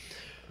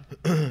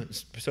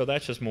so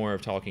that's just more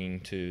of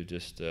talking to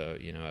just,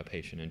 a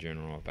patient in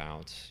general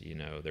about,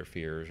 their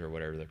fears or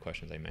whatever the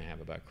questions they may have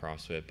about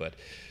CrossFit. But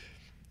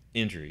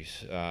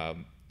injuries,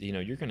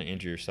 you're going to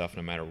injure yourself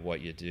no matter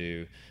what you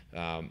do,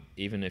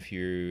 even if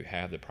you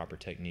have the proper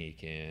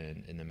technique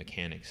and the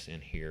mechanics in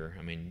here.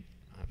 I mean,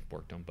 I've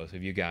worked on both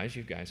of you guys.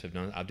 You guys have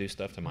done. I do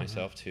stuff to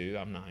myself too.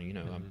 I'm not,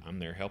 I'm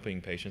there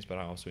helping patients, but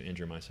I also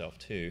injure myself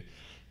too.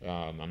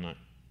 I'm not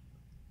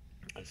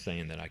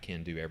saying that I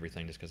can do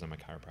everything just because I'm a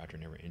chiropractor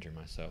and never injure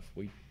myself.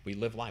 We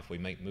live life. We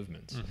make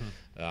movements.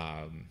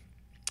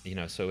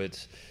 So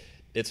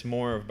it's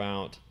more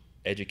about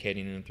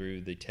educating them through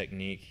the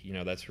technique.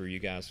 That's where you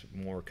guys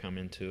more come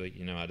into it.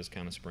 I just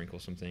kind of sprinkle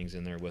some things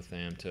in there with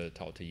them to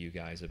talk to you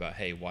guys about,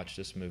 hey, watch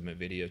this movement,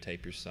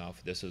 videotape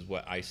yourself. This is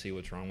what I see,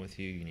 what's wrong with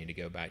you. You need to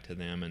go back to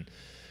them and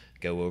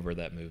go over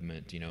that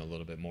movement, a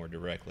little bit more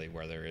directly,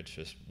 whether it's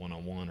just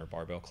one-on-one or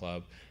barbell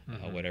club,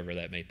 whatever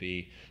that may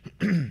be.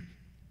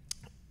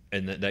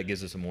 And that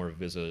gives us a more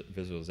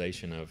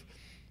visualization of,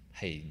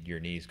 hey, your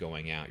knee's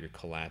going out, you're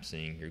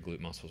collapsing, your glute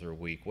muscles are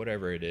weak,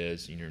 whatever it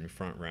is, you're in your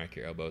front rack,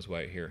 your elbows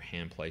way here,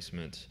 hand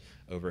placements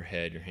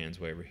overhead, your hands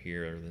way over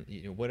here,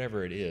 or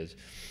whatever it is,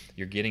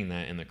 you're getting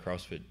that in the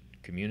CrossFit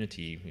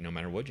community, no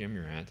matter what gym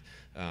you're at.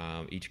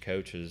 Each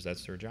coach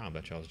that's their job,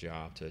 that's y'all's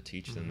job to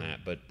teach them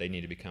that, but they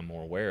need to become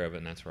more aware of it,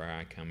 and that's where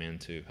I come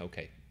into,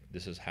 okay,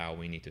 this is how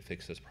we need to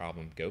fix this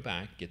problem. Go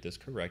back, get this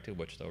corrected,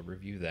 which they'll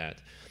review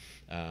that,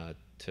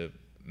 to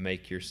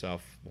make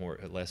yourself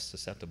less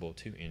susceptible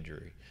to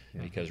injury.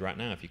 Because right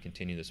now, if you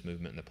continue this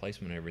movement and the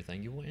placement and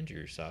everything, you will injure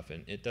yourself.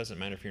 And it doesn't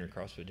matter if you're in a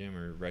CrossFit gym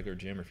or a regular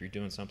gym, or if you're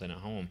doing something at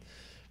home,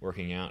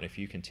 working out, if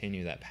you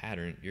continue that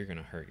pattern, you're going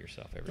to hurt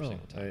yourself every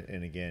single time.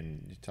 And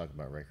again, you talk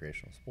about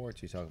recreational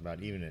sports, you talk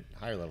about even at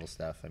higher level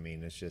stuff. I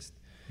mean, it's just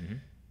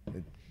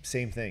the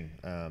same thing.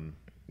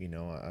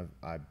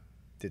 I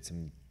did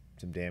some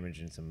damage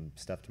and some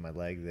stuff to my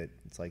leg that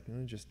it's like,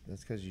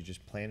 that's because you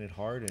just planted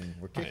hard and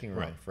we're kicking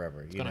wrong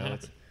forever.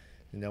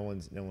 No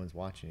one's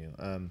watching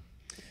you.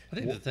 I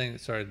think the thing,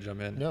 sorry to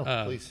jump in. No,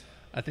 please.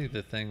 I think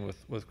the thing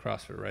with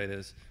CrossFit, right,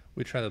 is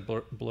we try to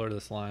blur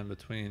this line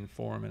between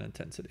form and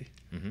intensity.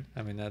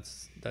 I mean,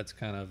 that's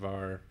kind of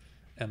our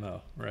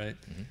MO, right?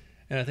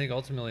 And I think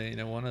ultimately,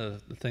 one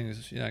of the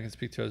things, I can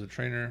speak to as a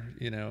trainer,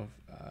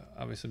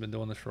 obviously been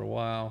doing this for a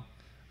while.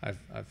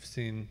 I've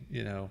seen,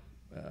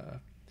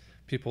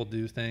 people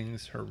do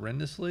things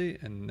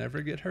horrendously and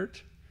never get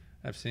hurt.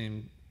 I've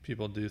seen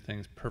people do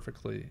things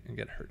perfectly and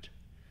get hurt,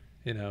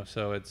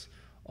 so it's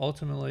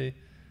ultimately,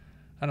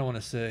 I don't know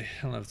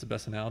if it's the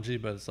best analogy,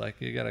 but it's like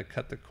you got to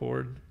cut the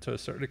cord to a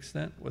certain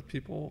extent with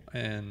people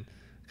and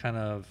kind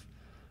of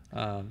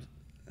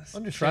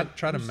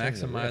try to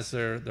maximize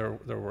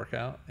their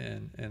workout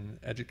and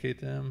educate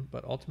them,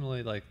 but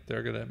ultimately, like,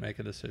 they're going to make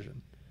a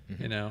decision.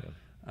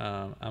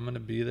 I'm going to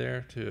be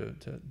there to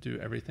do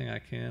everything I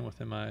can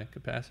within my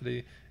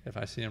capacity. If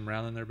I see them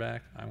rounding their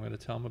back, I'm going to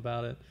tell them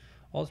about it.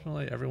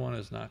 Ultimately, everyone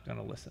is not going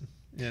to listen,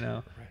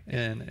 Right.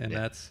 and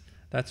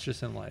that's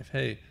just in life.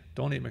 Hey,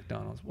 don't eat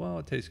McDonald's. Well,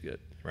 it tastes good.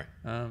 Right.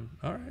 All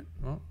right.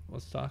 Well,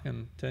 let's talk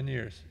in 10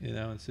 years,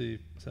 and see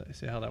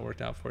how that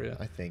worked out for you.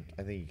 I think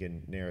you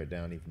can narrow it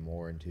down even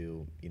more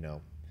into,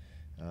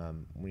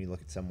 when you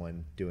look at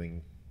someone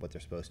doing what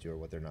they're supposed to or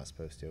what they're not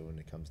supposed to, and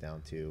it comes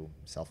down to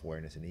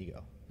self-awareness and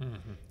ego.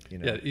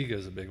 Mm-hmm. Yeah, ego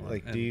is a big one.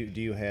 Like, do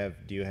you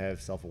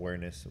have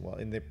self-awareness? Well,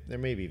 and they're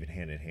maybe even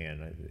hand in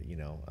hand.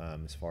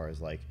 As far as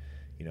like,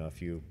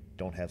 if you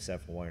don't have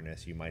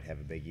self-awareness, you might have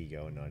a big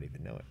ego and not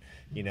even know it.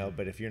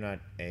 But if you're not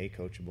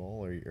coachable,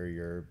 or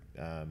you're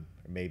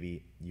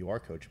maybe you are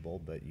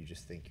coachable, but you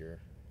just think you're,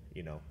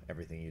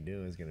 everything you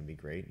do is going to be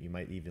great. You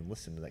might even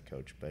listen to that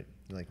coach, but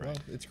you're like, well,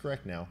 it's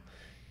correct now.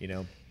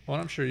 Well,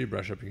 I'm sure you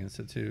brush up against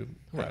it too,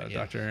 Right, yeah.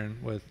 Dr. Aaron,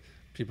 with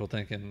people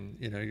thinking,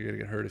 you're going to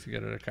get hurt if you go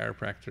to a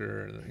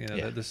chiropractor,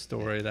 or, this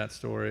story, that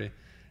story.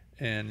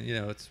 And,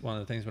 it's one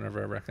of the things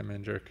whenever I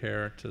recommend your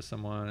care to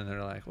someone and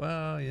they're like,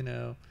 well, and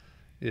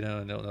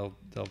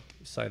they'll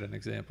cite an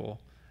example.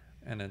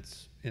 And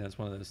it's, it's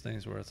one of those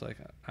things where it's like,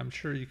 I'm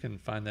sure you can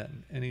find that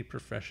in any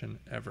profession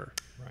ever,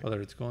 Right.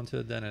 whether it's going to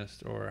a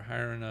dentist or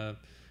hiring a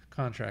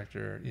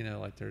contractor,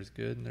 like there's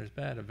good and there's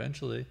bad.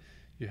 Eventually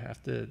you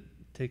have to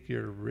take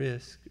your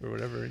risk or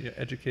whatever,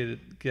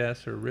 educated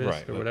guess or risk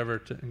Right, or but-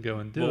 whatever and go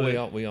and do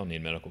it. We all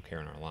need medical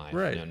care in our life,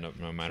 Right.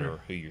 No matter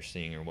Sure. who you're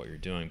seeing or what you're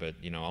doing. But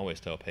I always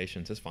tell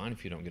patients, it's fine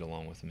if you don't get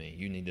along with me.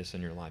 You need this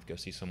in your life. Go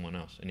see someone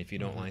else. And if you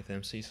don't like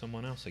them, see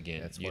someone else again.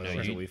 That's one of the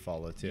things that we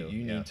follow too.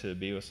 You Yeah. need to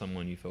be with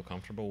someone you feel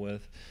comfortable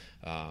with,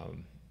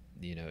 and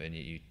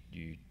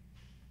you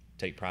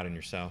take pride in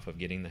yourself of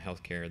getting the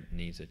health care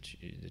needs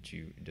that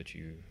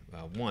you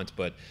want,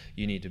 but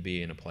you need to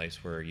be in a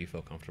place where you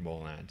feel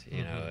comfortable at,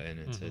 and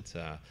it's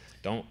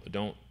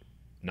don't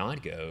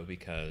not go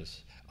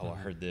because I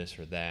heard this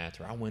or that,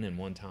 or I went in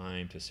one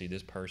time to see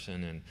this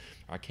person, and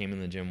I came in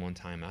the gym one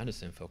time, I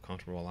just didn't feel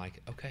comfortable.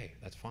 Like, okay,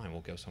 that's fine,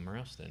 we'll go somewhere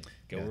else then.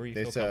 Go where you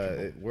feel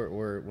comfortable.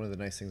 We're one of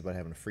the nice things about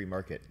having a free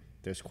market.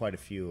 There's quite a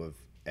few of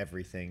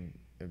everything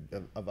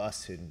of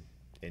us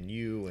and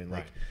you and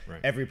like Right.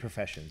 every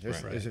profession.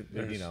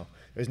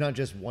 There's not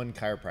just one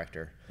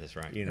chiropractor. That's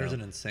right. There's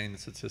an insane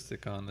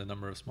statistic on the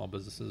number of small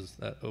businesses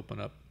that open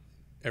up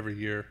every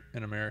year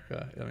in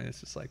America. I mean, it's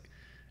just like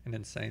an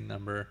insane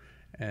number,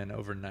 and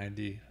over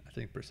 90%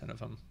 of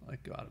them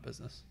like go out of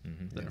business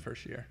within the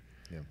first year.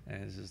 Yeah.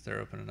 And it's just they're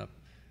opening up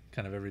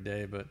kind of every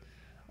day, but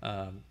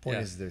Point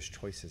is, there's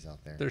choices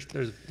out there. There's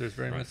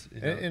very much.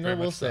 And I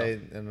will say,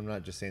 and I'm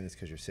not just saying this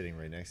because you're sitting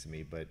right next to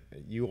me, but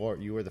you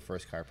were the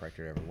first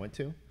chiropractor I ever went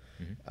to,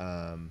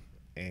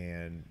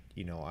 and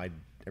I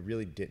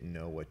really didn't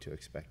know what to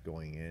expect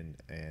going in,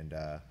 and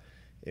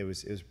it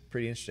was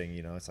pretty interesting.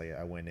 It's like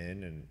I went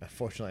in, and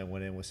unfortunately I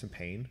went in with some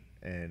pain,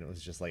 and it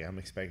was just like I'm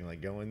expecting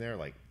like go in there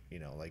like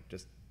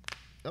just.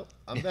 Oh,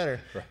 I'm better,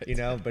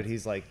 Right. But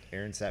he's like,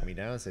 Aaron sat me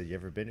down and said, "You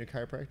ever been to a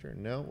chiropractor?"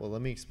 No. Well,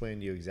 let me explain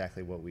to you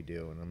exactly what we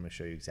do, and I'm going to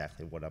show you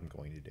exactly what I'm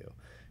going to do.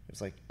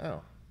 It's like,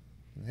 oh,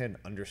 I had an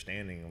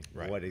understanding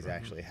of what is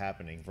actually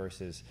happening.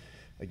 Versus,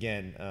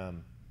 again,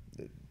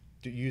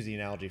 to use the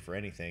analogy for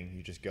anything,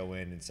 you just go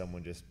in and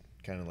someone just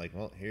kind of like,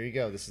 well, here you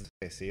go. This is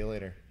see you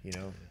later.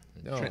 No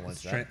one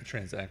wants that.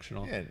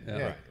 Transactional.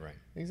 Yeah. Right.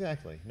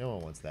 Exactly. No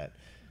one wants that,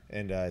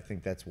 and I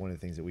think that's one of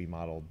the things that we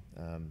modeled.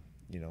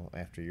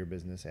 After your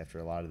business, after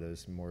a lot of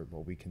those more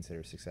what we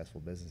consider successful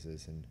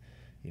businesses,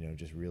 and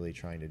just really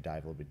trying to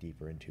dive a little bit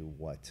deeper into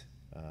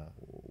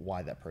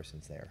why that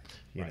person's there.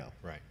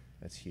 Right.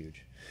 That's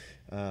huge.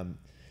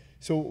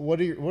 So what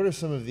are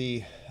some of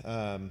the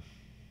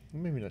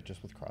maybe not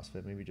just with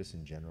CrossFit, maybe just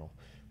in general,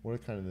 what are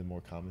kind of the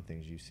more common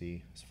things you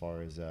see as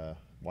far as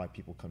why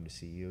people come to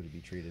see you to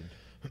be treated?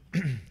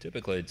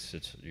 Typically,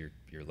 it's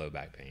your low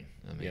back pain.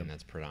 I mean,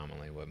 that's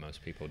predominantly what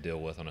most people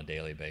deal with on a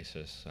daily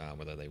basis,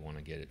 whether they want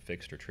to get it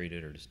fixed or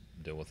treated or just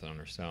deal with it on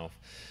themselves.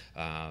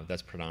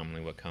 That's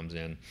predominantly what comes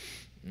in.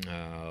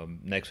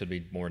 Next would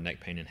be more neck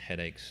pain and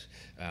headaches.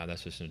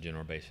 That's just on a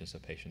general basis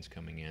of patients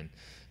coming in.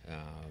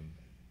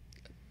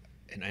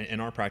 In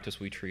our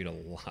practice, we treat a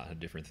lot of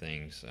different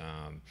things.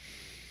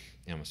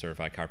 I'm a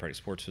certified chiropractic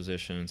sports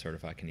physician,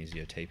 certified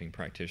kinesiotaping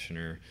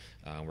practitioner,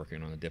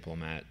 working on a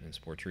diplomat in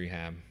sports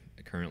rehab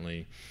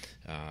currently.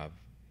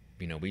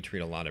 we treat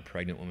a lot of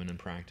pregnant women in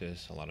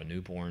practice, a lot of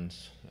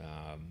newborns.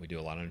 We do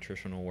a lot of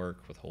nutritional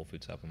work with whole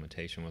food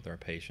supplementation with our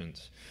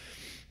patients.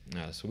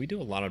 So we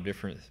do a lot of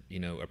different,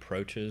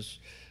 approaches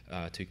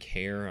to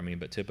care. I mean,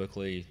 but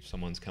typically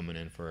someone's coming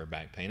in for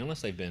back pain,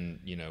 unless they've been,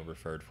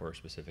 referred for a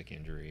specific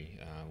injury,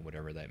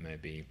 whatever that may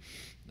be.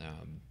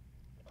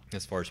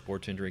 As far as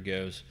sports injury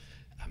goes,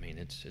 I mean,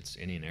 it's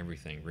any and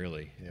everything,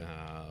 really. Yeah.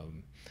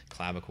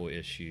 Clavicle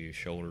issues,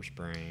 shoulder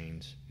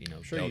sprains,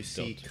 I'm sure you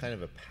see kind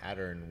of a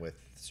pattern with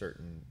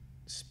certain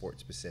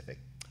sport-specific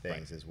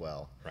things as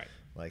well. Right.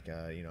 Like,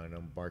 I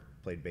know Mark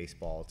played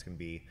baseball.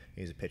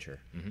 He's a pitcher.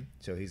 Mm-hmm.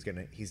 So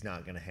he's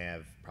not gonna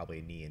have probably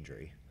a knee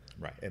injury.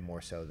 Right. And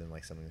more so than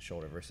like something in the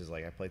shoulder versus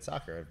like I played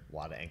soccer, I have a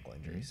lot of ankle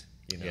injuries.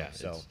 Mm-hmm. Yeah,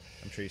 so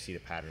I'm sure you see the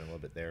pattern a little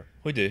bit there.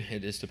 We do.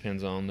 It just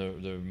depends on the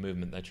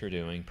movement that you're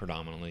doing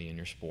predominantly in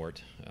your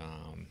sport.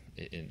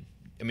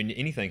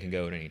 Anything can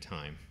go at any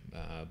time.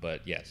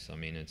 But yes, I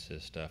mean, it's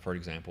just, for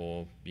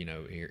example,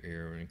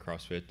 here in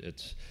CrossFit,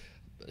 it's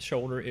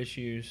shoulder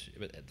issues,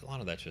 but a lot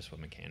of that's just with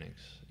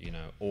mechanics,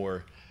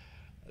 or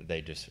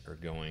they just are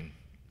going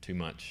too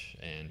much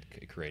and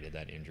created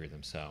that injury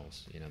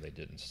themselves. They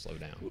didn't slow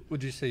down.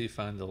 Would you say you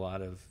find a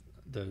lot of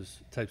those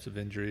types of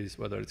injuries,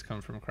 whether it's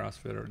come from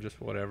CrossFit or just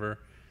whatever,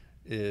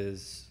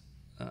 is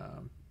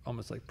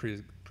almost like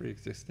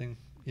pre-existing,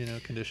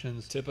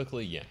 conditions?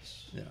 Typically,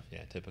 yes.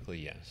 Yeah, typically,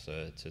 yes.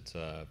 It's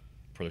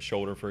for the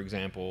shoulder, for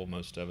example,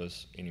 most of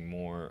us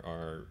anymore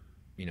are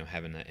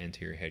having that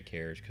anterior head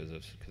carriage because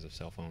of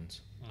cell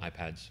phones,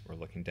 iPads. We're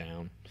looking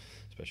down,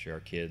 especially our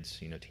kids.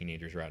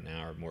 Teenagers right now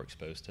are more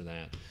exposed to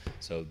that,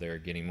 so they're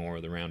getting more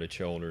of the rounded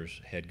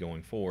shoulders, head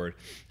going forward,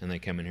 and they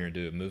come in here and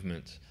do a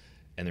movement,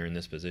 and they're in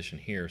this position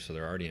here, so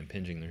they're already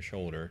impinging their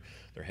shoulder.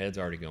 Their head's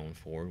already going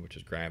forward, which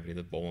is gravity.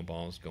 The bowling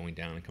ball is going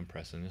down and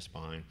compressing the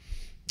spine,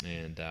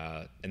 and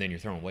then you're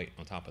throwing weight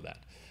on top of that.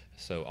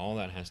 So all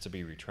that has to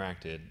be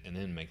retracted and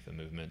then make the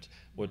movement,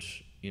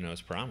 which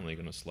is predominantly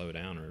going to slow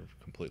down or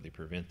completely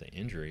prevent the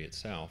injury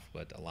itself.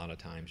 But a lot of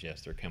times,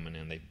 yes, they're coming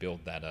in, they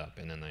build that up,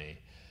 and then they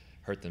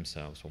hurt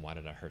themselves. Well, why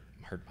did I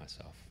hurt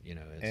myself?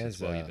 It's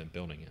well you've been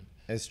building it.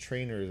 As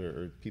trainers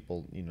or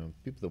people,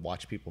 people that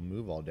watch people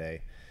move all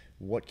day,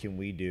 what can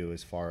we do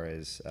as far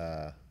as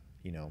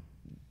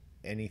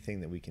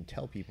anything that we can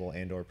tell people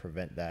and or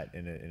prevent that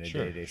in a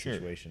day-to-day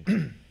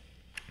situation?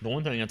 The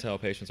one thing I tell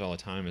patients all the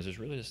time is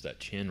really just that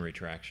chin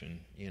retraction.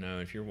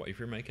 If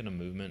you're making a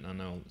movement, I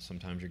know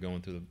sometimes you're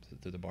going through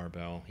the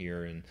barbell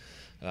here, and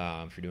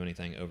if you're doing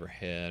anything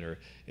overhead, or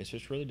it's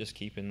just really just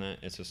keeping that.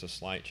 It's just a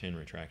slight chin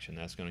retraction.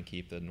 That's going to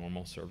keep the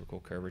normal cervical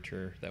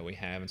curvature that we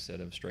have instead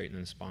of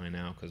straightening the spine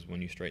out. Because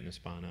when you straighten the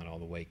spine out, all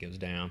the weight goes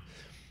down.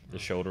 The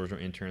shoulders will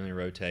internally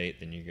rotate.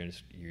 Then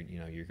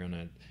you're going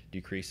to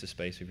decrease the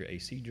space of your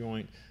AC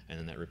joint, and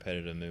then that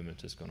repetitive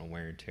movement is going to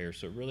wear and tear.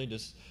 So really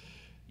just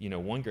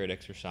one great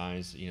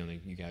exercise, you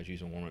guys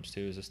use in warm-ups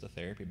too, is just the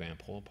therapy band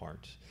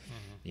pull-aparts.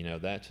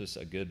 Mm-hmm. That's just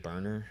a good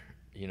burner,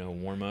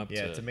 warm-up.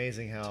 Yeah, it's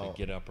amazing how to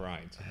get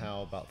upright.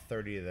 How about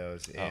 30 of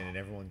those in, and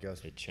everyone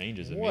goes, it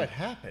changes. What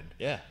happened?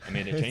 Yeah, I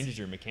mean, it changes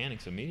your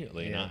mechanics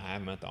immediately. Yeah. And I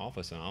have them at the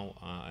office, and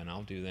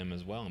I'll do them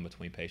as well in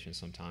between patients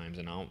sometimes,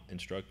 and I'll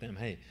instruct them,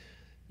 hey,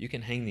 you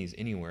can hang these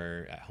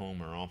anywhere at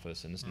home or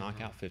office, and just knock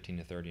out 15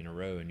 to 30 in a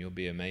row, and you'll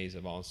be amazed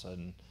if all of a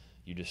sudden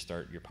you just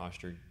start, your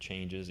posture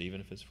changes.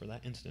 Even if it's for that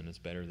instant, it's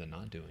better than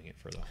not doing it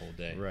for the whole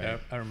day. Right.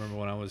 I remember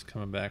when I was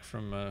coming back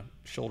from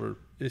shoulder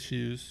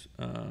issues,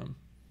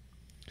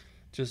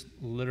 just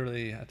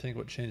literally, I think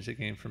what changed the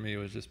game for me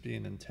was just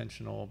being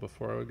intentional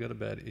before I would go to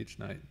bed each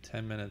night,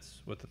 10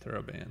 minutes with the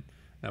TheraBand. And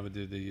I would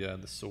do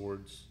the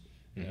swords,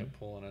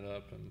 pulling it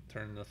up and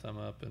turning the thumb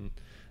up, and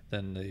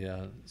then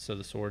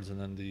the swords,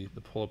 and then the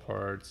pull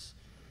aparts,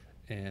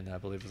 and I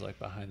believe it was like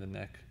behind the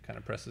neck kind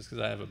of presses,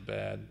 because I have a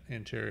bad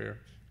anterior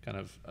kind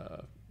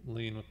of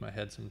lean with my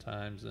head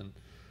sometimes. And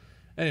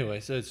anyway,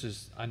 so it's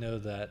just, I know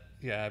that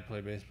I play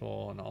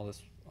baseball and all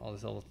this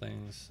other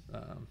things,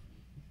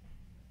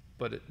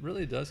 but it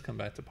really does come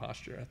back to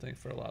posture, I think,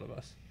 for a lot of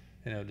us.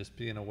 Just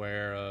being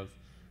aware of,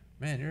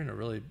 man, you're in a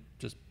really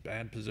just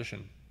bad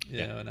position,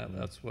 and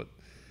that's what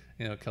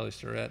Kelly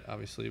Starrett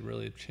obviously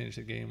really changed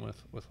the game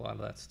with a lot of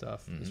that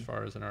stuff, as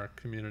far as in our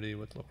community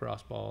with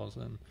lacrosse balls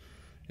and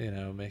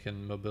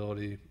making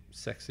mobility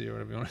sexy, or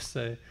whatever you want to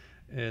say.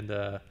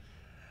 And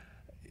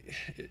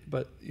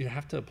but you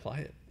have to apply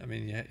it. I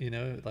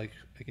mean, like,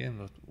 again,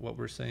 with what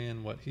we're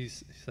saying, what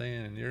he's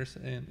saying, and you're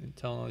saying, and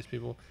telling all these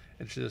people,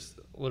 it's just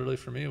literally,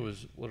 for me, it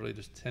was literally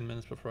just 10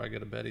 minutes before I go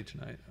to bed each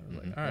night. I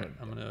was like, all right,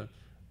 I'm gonna,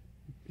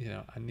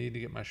 I need to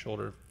get my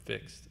shoulder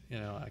fixed.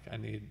 Like I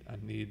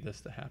need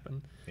this to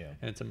happen. Yeah.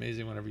 And it's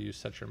amazing whenever you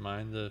set your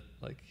mind to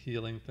like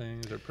healing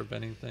things or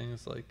preventing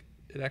things, like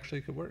it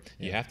actually could work.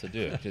 You have to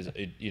do it, because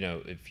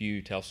if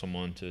you tell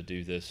someone to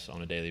do this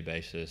on a daily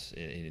basis,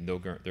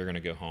 they're going to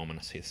go home, and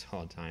I see this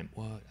all the time.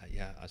 Well,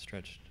 yeah, I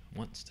stretched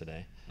once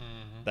today.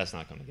 Mm-hmm. That's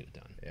not going to get it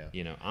done.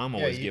 Yeah. I'm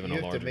always giving a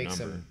larger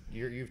number.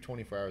 You have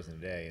 24 hours in a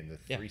day, and the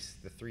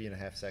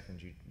 3.5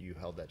 seconds you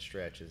held that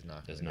stretch is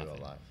not going to do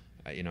a lot.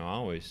 I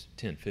always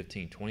 10,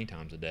 15, 20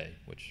 times a day,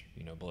 which,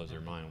 blows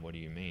their mind. What do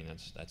you mean?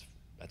 That's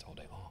all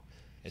day long.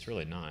 It's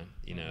really not.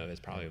 It's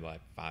probably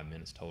like 5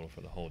 minutes total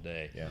for the whole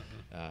day.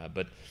 Yeah.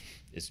 But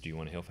do you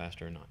want to heal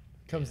faster or not?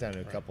 Comes down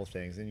to a couple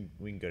things, and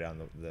we can go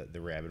down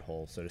the rabbit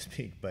hole, so to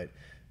speak. But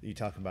you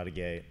talk about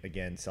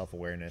again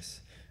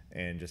self-awareness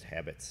and just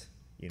habits.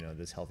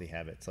 Those healthy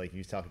habits. Like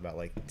you talk about,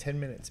 like 10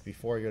 minutes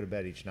before I go to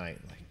bed each night.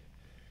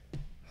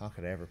 Like, how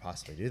could I ever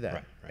possibly do that?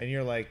 Right. And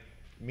you're like,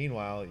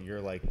 meanwhile,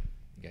 you're like,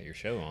 You got your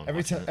show on.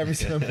 every time,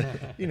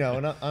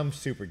 and I'm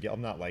super guilty.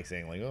 I'm not like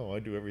saying like, oh, I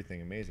do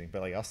everything amazing,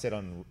 but like I'll sit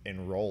on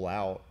and roll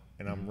out,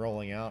 and I'm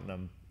rolling out, and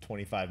I'm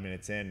 25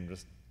 minutes in and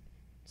just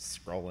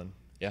scrolling.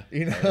 Yeah.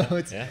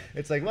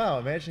 It's like, wow,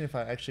 imagine if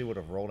I actually would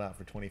have rolled out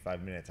for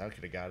 25 minutes. I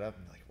could have got up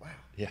and like, wow,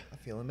 Yeah. I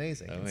feel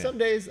amazing. Oh, and yeah. some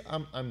days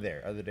I'm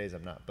there, other days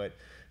I'm not. But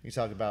you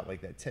talk about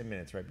like that 10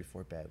 minutes right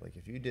before bed. Like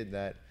if you did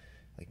that,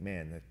 like,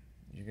 man,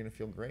 you're going to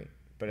feel great.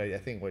 But I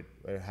think what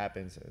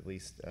happens, at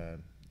least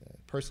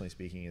personally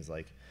speaking, is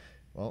like,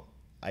 well,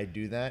 I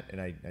do that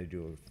and I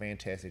do a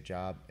fantastic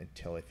job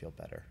until I feel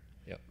better.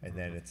 Yep. And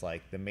then it's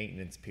like the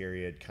maintenance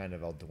period kind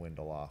of I'll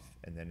dwindle off.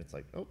 And then it's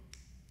like, oh,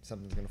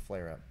 something's going to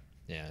flare up.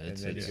 Yeah, And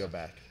then you go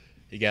back.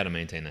 You got to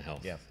maintain the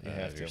health Yeah, you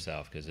have of to.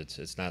 yourself, because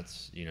it's not,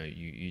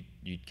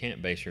 you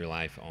can't base your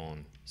life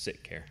on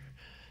sick care.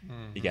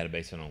 You got to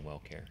base it on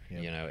well care.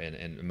 Yep.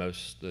 And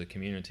most of the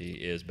community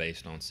is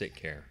based on sick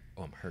care.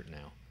 Oh, I'm hurt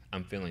now.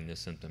 I'm feeling this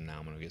symptom now.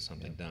 I'm going to get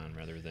something done,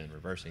 rather than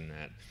reversing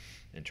that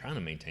and trying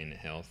to maintain the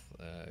health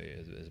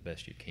as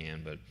best you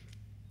can. But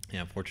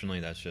yeah, unfortunately,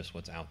 that's just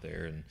what's out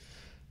there, and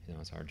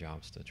it's our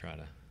jobs to try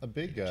to A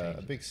big change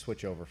it. big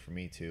switch over for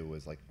me too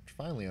was like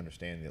finally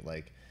understanding that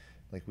like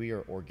we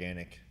are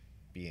organic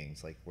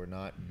beings. Like we're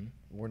not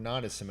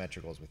as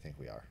symmetrical as we think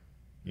we are.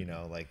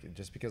 Like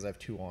just because I have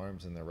two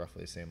arms and they're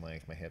roughly the same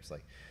length, my hips,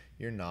 like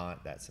you're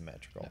not that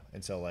symmetrical. No.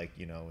 And so like,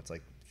 it's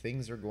like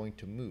things are going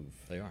to move.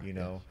 They are,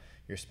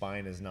 Your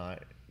spine is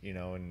not,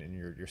 and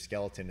your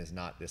skeleton is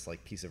not this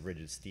like piece of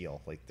rigid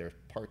steel. Like there's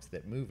parts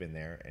that move in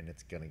there and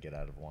it's going to get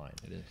out of line.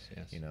 It is,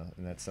 yes.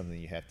 And that's something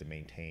you have to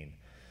maintain.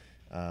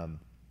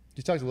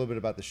 You talked a little bit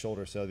about the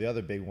shoulder. So the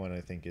other big one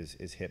I think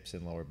is hips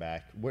and lower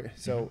back.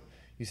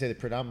 You say that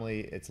predominantly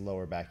it's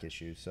lower back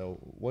issues. So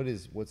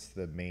what's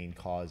the main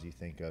cause you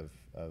think of?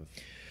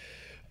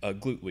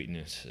 Glute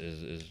weakness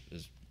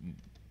is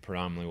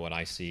predominantly what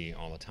I see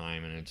all the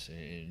time, and it's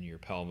in your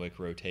pelvic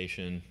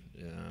rotation.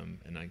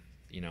 And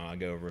I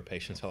go over with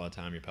patients all the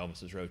time. Your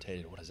pelvis is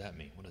rotated. What does that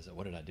mean?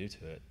 What did I do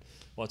to it?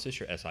 Well, it's just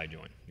your SI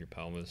joint. Your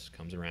pelvis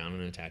comes around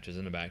and attaches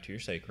in the back to your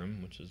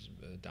sacrum, which is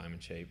a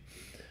diamond-shaped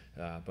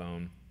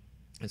bone.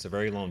 It's a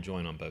very long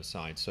joint on both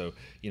sides. So,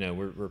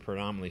 we're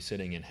predominantly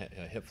sitting in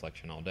hip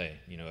flexion all day.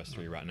 Us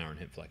three right now are in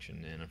hip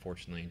flexion. And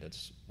unfortunately,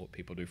 that's what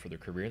people do for their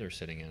career. They're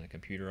sitting in a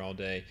computer all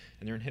day,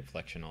 and they're in hip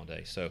flexion all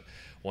day. So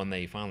when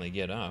they finally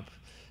get up,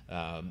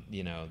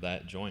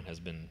 that joint has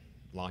been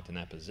locked in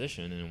that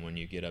position. And when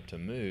you get up to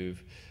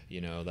move,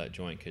 that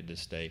joint could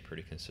just stay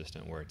pretty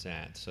consistent where it's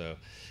at. So,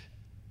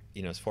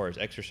 as far as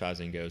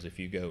exercising goes, if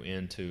you go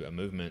into a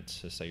movement,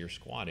 so say you're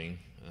squatting,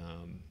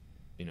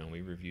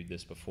 we reviewed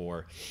this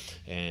before,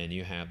 and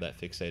you have that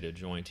fixated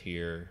joint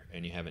here,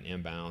 and you have an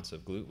imbalance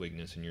of glute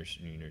weakness, and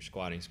you're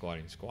squatting,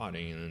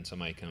 and then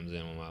somebody comes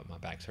in, well, my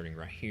back's hurting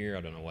right here,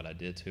 I don't know what I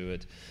did to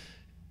it.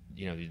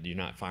 You're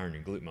not firing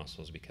your glute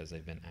muscles because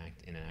they've been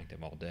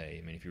inactive all day.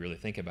 I mean, if you really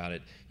think about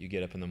it, you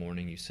get up in the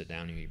morning, you sit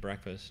down, you eat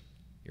breakfast,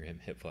 you're in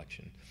hip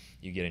flexion.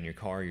 You get in your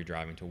car, you're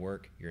driving to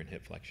work, you're in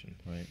hip flexion.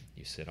 Right.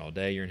 You sit all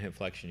day, you're in hip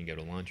flexion. You go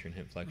to lunch, you're in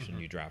hip flexion.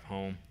 You drive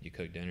home, you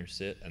cook dinner,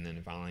 sit, and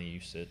then finally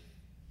you sit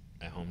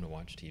at home to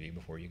watch TV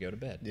before you go to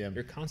bed. Yeah.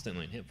 You're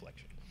constantly in hip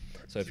flexion.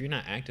 So if you're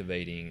not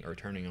activating or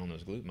turning on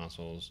those glute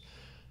muscles,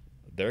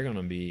 they're going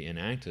to be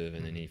inactive,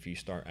 and then if you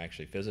start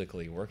actually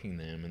physically working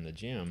them in the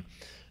gym,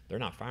 they're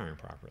not firing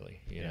properly.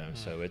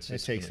 So it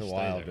takes a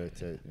while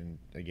to and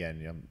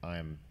again,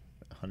 I'm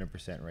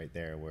 100% right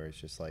there, where it's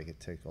just like it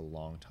took a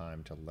long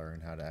time to learn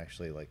how to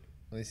actually like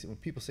when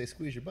people say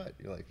squeeze your butt,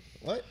 you're like,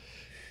 what?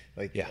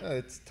 Like, yeah,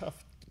 it's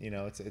tough.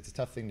 It's a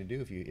tough thing to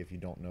do if you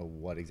don't know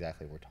what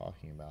exactly we're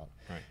talking about.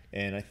 Right.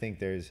 And I think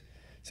there's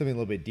something a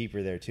little bit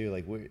deeper there too.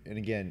 Like and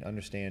again,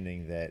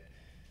 understanding that,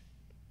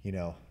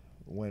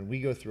 when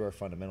we go through our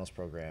fundamentals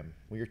program,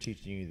 we are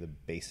teaching you the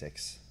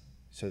basics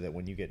so that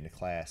when you get into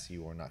class,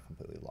 you are not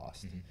completely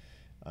lost.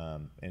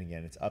 And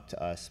again, it's up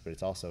to us, but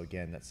it's also,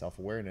 again, that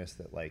self-awareness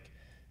that like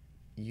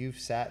you've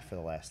sat for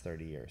the last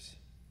 30 years.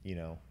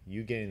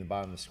 You getting to the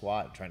bottom of the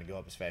squat and trying to go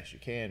up as fast as you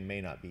can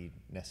may not be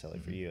necessarily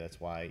for you.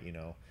 That's why,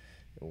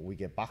 we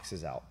get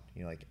boxes out.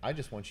 Like, I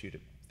just want you to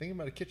think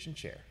about a kitchen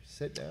chair,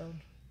 sit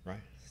down,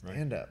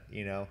 stand up,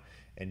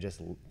 and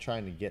just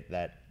trying to get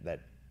that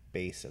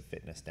base of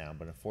fitness down.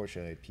 But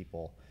unfortunately,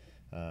 people,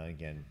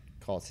 again,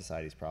 call it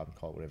society's problem,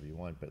 call it whatever you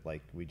want, but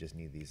like we just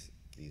need these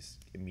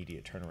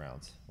immediate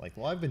turnarounds. Like,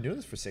 well, I've been doing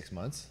this for 6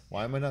 months.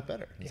 Why am I not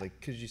better? It's like,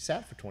 because you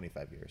sat for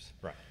 25 years.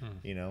 Right.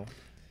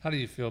 How do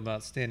you feel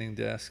about standing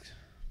desk?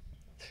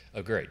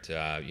 Oh, great.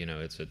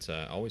 It's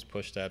always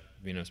push that,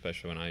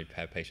 especially when I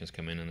have patients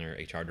come in and they're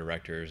HR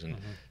directors and,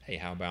 hey,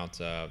 how about,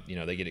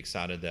 they get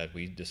excited that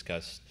we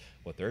discuss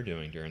what they're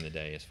doing during the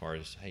day as far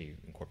as, hey,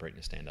 incorporating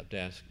a stand-up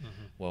desk.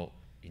 Well,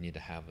 you need to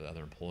have the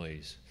other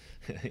employees.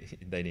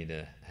 They need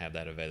to have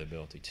that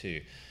availability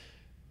too.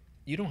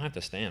 You don't have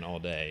to stand all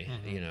day,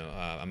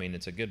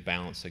 it's a good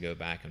balance to go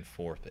back and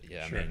forth, but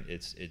yeah, Sure.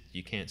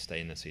 You can't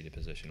stay in the seated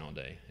position all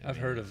day. I've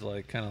heard of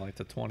kind of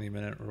the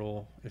 20-minute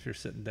rule. If you're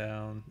sitting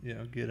down,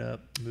 get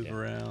up, move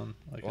around.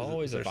 I'll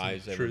always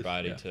advise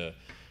everybody Yeah. to,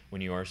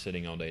 when you are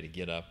sitting all day, to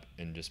get up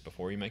and just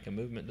before you make a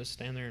movement, just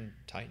stand there and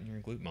tighten your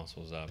glute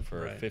muscles up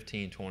for Right.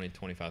 15, 20,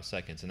 25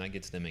 seconds, and that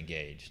gets them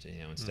engaged,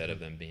 instead of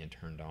them being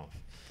turned off.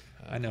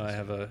 I know I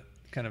have a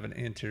kind of an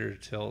anterior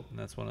tilt, and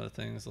that's one of the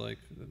things,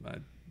 my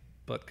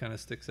butt kind of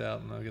sticks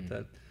out, and I'll get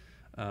that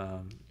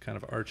kind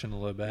of arch in the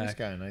low back. He's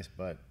got a nice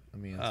butt. I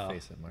mean, let's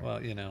face it, Mark. Well,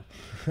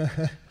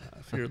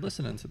 if you're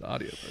listening to the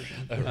audio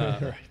version.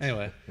 Right.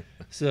 Anyway,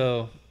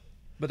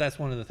 but that's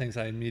one of the things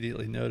I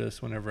immediately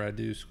notice whenever I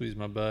do squeeze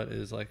my butt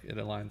is it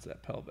aligns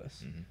that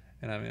pelvis.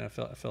 And I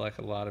feel like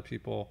a lot of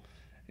people,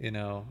 and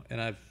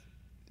I've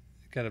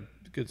got a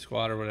good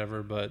squat or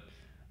whatever, but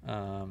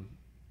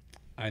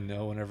I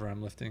know whenever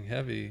I'm lifting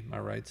heavy, my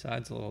right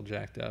side's a little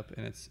jacked up,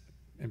 and it's,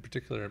 in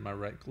particular, my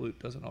right glute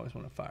doesn't always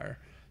want to fire.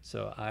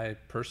 So I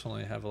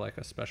personally have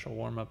a special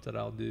warm-up that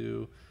I'll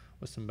do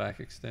with some back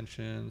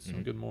extensions,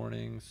 some good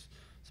mornings,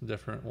 some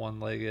different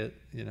one-legged,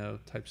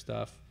 type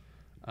stuff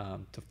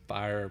to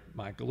fire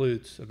my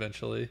glutes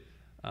eventually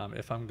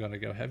if I'm going to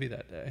go heavy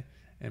that day.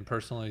 And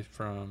personally,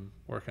 from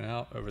working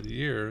out over the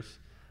years,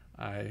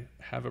 I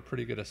have a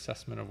pretty good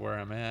assessment of where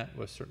I'm at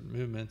with certain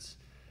movements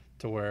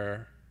to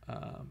where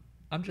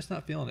I'm just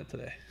not feeling it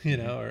today,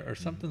 or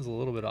something's a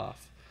little bit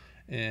off.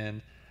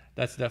 And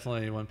that's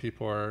definitely when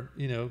people are,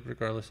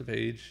 regardless of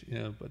age,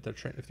 but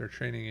if their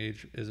training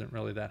age isn't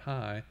really that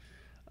high,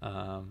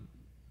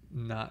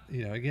 not,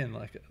 again,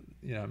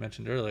 I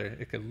mentioned earlier,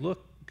 it could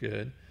look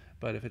good,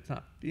 but if it's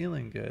not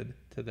feeling good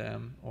to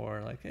them,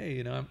 or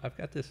hey, I've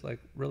got this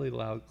really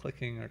loud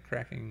clicking or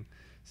cracking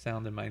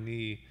sound in my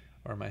knee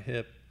or my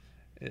hip,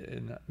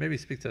 and maybe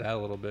speak to that a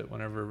little bit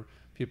whenever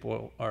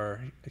people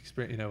are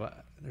experiencing,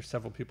 there's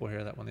several people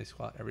here that when they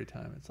squat every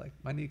time, it's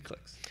my knee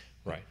clicks.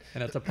 Right.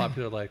 And it's a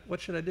popular,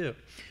 what should I do?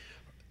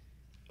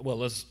 Well,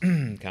 let's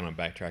kind of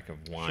backtrack of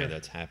why Sure.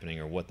 that's happening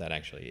or what that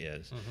actually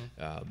is.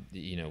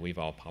 We've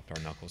all popped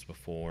our knuckles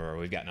before, or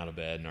we've gotten out of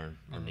bed and our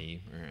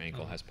knee or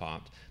ankle has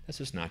popped. That's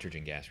just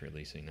nitrogen gas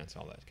releasing. That's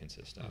all that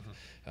consists of.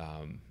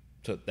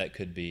 So that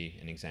could be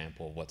an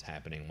example of what's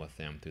happening with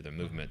them through the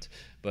movement.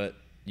 But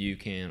you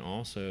can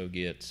also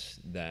get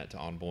that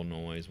audible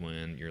noise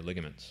when your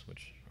ligaments,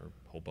 which are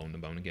hold bone to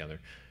bone together,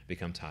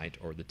 become tight,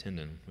 or the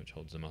tendon, which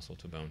holds the muscle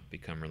to bone,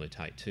 become really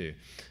tight too.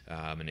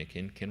 And it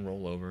can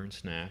roll over and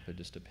snap. It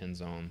just depends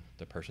on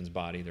the person's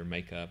body, their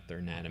makeup, their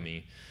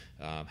anatomy,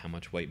 how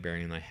much weight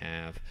bearing they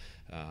have.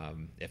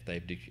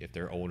 If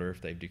they're older,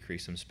 if they've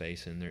decreased some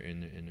space in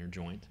their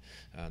joint,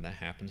 that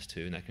happens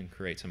too, and that can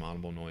create some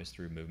audible noise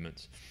through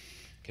movements.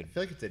 I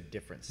feel like it's a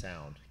different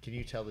sound. Can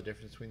you tell the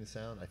difference between the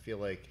sound? I feel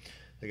like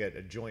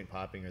a joint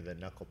popping or the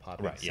knuckle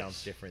popping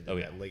sounds different than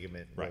that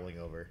ligament rolling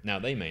over. Now,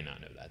 they may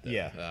not know that,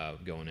 though,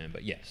 going in,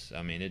 but yes,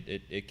 I mean,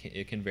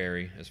 it can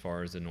vary as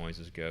far as the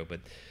noises go, but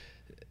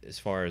as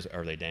far as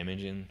are they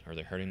damaging, are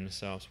they hurting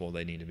themselves, well,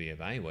 they need to be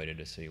evaluated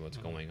to see what's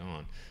going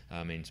on.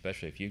 I mean,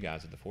 especially if you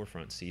guys at the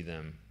forefront see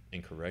them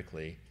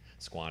incorrectly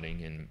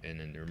squatting and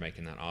then they're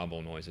making that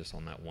audible noises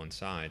on that one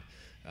side,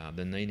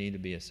 then they need to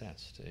be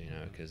assessed,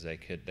 because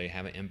they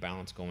have an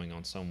imbalance going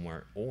on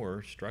somewhere,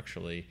 or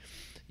structurally,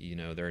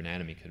 their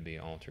anatomy could be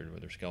altered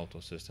with their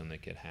skeletal system. They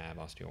could have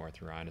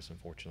osteoarthritis,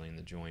 unfortunately, in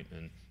the joint,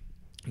 and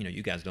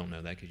you guys don't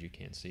know that because you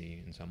can't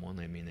see in someone.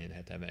 I mean, they'd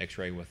have to have an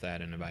X-ray with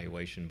that and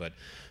evaluation, but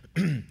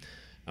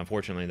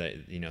unfortunately,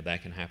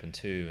 that can happen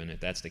too. And if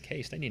that's the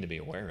case, they need to be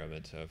aware of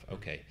it. So,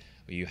 okay,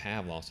 well, you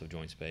have loss of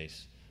joint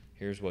space.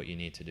 Here's what you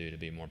need to do to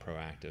be more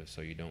proactive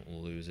so you don't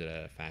lose it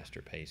at a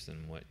faster pace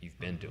than what you've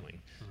been doing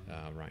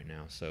right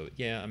now. So,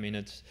 yeah, I mean,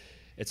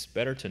 it's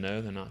better to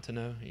know than not to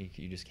know.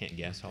 You just can't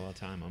guess all the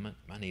time.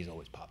 My knees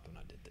always popped when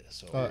I did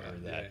this or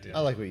that.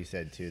 I like what you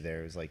said, too,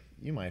 there. It was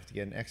you might have to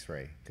get an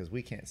X-ray because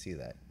we can't see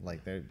that.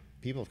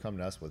 People have come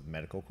to us with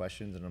medical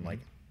questions, and I'm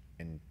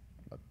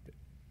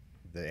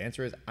the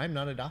answer is I'm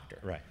not a doctor.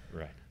 Right.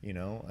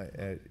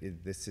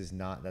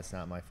 That's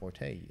not my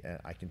forte.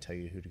 I can tell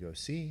you who to go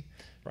see,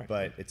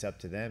 but it's up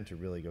to them to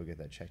really go get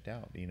that checked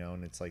out.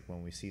 And it's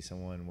when we see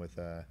someone with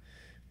a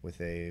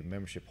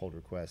membership hold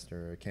request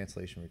or a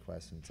cancellation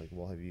request, and it's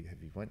well, have you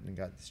went and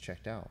got this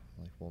checked out?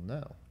 I'm well,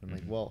 no.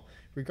 I'm well,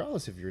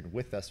 regardless if you're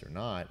with us or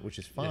not, which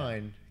is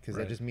fine, because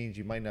that just means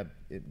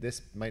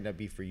this might not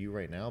be for you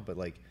right now, but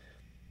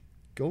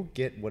go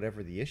get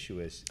whatever the issue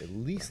is at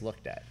least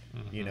looked at,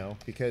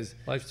 because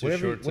life's too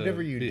short to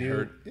whatever you be do,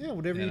 hurt,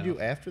 whatever you do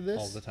after this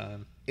all the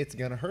time. it's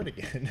gonna hurt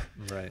again.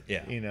 Right.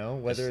 Yeah. You know,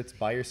 whether it's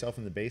by yourself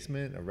in the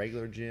basement, a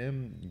regular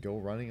gym, go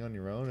running on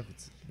your own. If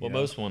it's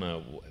most want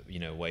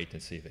to wait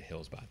and see if it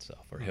heals by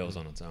itself or heals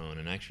on its own,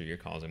 and actually you're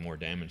causing more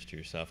damage to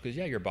yourself because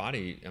your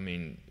body. I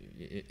mean,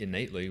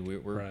 innately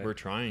we're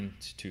trying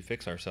to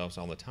fix ourselves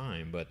all the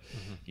time, but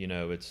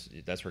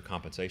that's where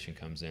compensation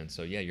comes in.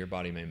 So your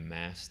body may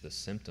mask the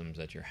symptoms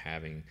that you're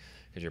having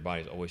because your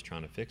body's always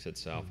trying to fix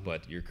itself,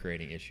 but you're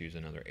creating issues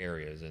in other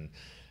areas and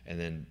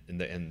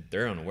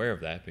they're unaware of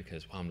that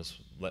because I'm just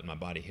letting my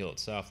body heal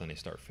itself. Then they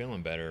start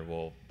feeling better.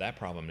 Well, that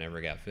problem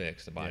never got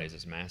fixed. The body's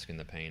just masking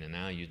the pain, and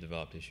now you've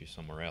developed issues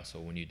somewhere else. So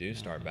when you do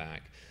start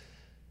back,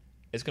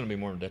 it's going to be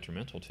more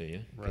detrimental to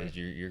you because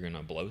you're going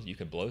to blow. You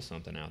could blow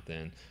something out.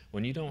 Then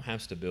when you don't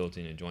have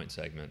stability in a joint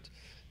segment,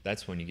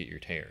 that's when you get your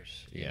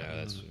tears. You know,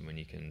 that's when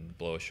you can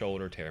blow a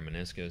shoulder, tear a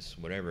meniscus,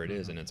 whatever it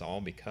is, and it's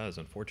all because,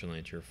 unfortunately,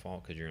 it's your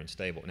fault because you're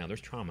unstable. Now, there's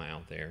trauma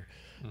out there,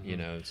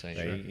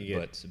 saying, you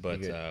get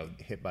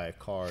hit by a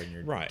car and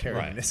you're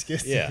tearing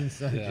meniscus.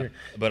 Yeah.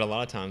 But a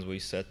lot of times we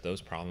set those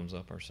problems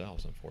up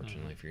ourselves,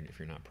 unfortunately, if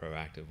you're not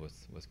proactive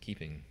with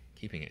keeping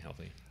it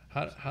healthy.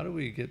 How do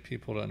we get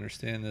people to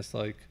understand this?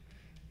 Like,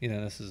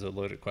 this is a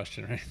loaded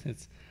question, right?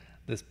 It's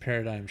this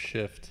paradigm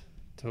shift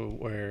to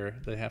where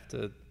they have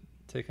to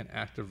take an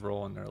active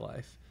role in their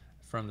life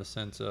from the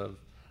sense of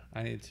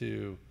I need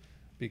to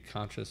be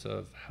conscious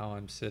of how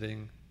I'm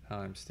sitting, how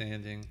I'm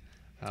standing,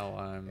 how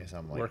I'm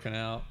working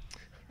out.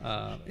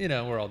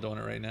 We're all doing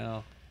it right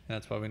now, and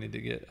that's why we need to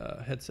get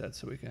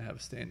headsets so we can have a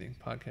standing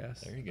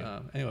podcast. There you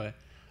go. Anyway,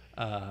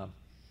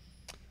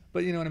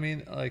 but you know what I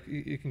mean? Like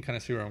you can kind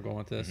of see where I'm going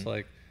with this.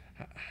 Like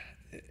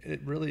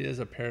it really is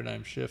a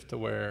paradigm shift to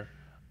where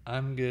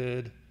I'm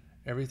good,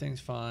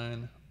 everything's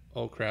fine.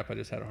 Oh crap! I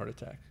just had a heart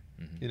attack.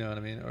 You know what I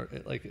mean? Or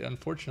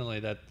unfortunately,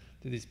 that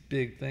these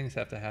big things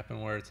have to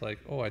happen where it's like,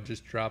 oh, I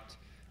just dropped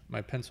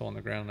my pencil on the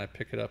ground and I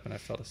pick it up and I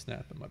felt a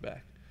snap in my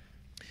back.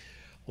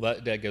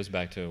 Well, that goes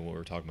back to what we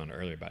were talking about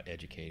earlier about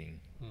educating.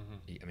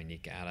 I mean, you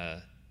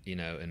gotta,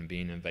 and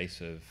being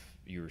invasive.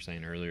 You were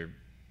saying earlier,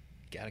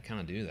 you gotta kind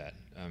of do that.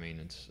 I mean,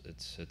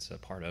 it's a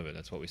part of it.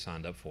 That's what we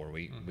signed up for.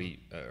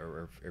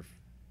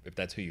 If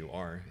that's who you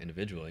are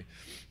individually,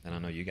 and I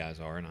know you guys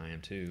are, and I am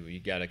too. You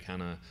gotta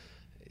kind of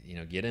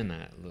get in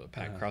that,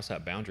 cross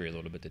that boundary a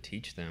little bit to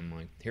teach them,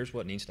 like, here's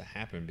what needs to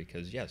happen,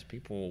 because yes,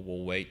 people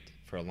will wait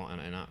for a long,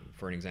 and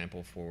for an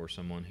example, for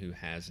someone who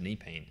has knee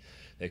pain,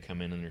 they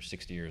come in and they're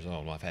 60 years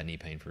old. Well, I've had knee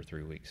pain for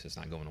 3 weeks. It's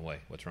not going away.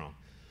 What's wrong?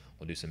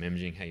 We'll do some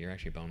imaging. Hey, you're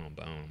actually bone on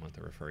bone. I'm going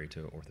to refer you to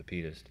an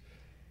orthopedist.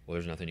 Well,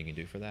 there's nothing you can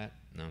do for that?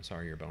 No, I'm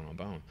sorry, you're bone on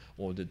bone.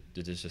 Well, did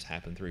this just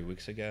happen 3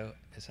 weeks ago?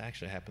 It's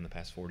actually happened the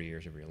past 40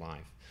 years of your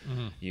life.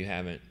 You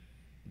haven't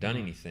done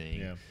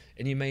anything,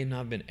 and you may not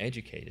have been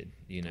educated,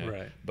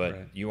 but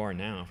you are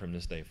now from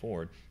this day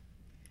forward.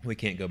 We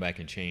can't go back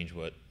and change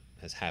what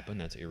has happened.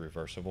 That's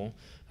irreversible,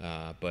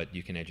 but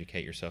you can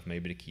educate yourself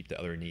maybe to keep the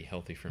other knee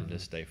healthy from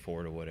this day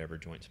forward, or whatever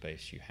joint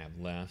space you have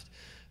left.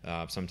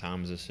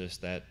 Sometimes it's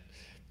just that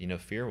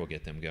fear will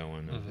get them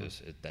going of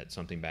that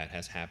something bad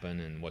has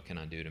happened, and what can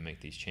I do to make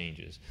these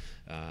changes.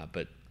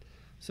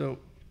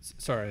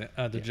 Sorry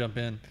to jump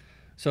in.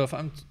 So if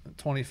I'm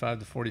 25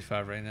 to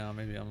 45 right now,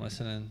 maybe I'm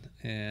listening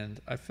and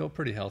I feel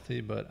pretty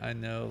healthy, but I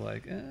know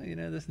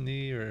this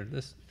knee or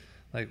this,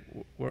 like,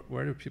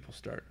 where do people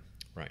start?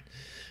 Right.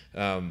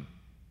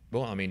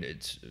 Well, I mean,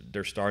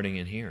 they're starting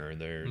in here.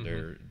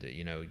 They're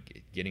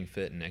getting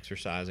fit and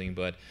exercising,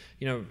 but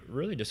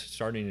really just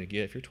starting to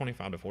get. If you're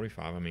 25 to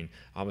 45, I mean,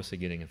 obviously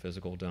getting a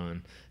physical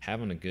done,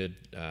 having a good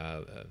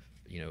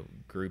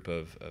group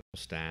of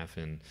staff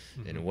and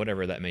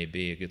whatever that may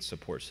be, a good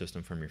support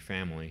system from your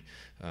family.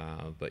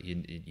 But you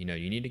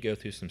need to go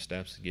through some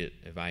steps to get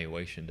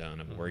evaluation done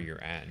of where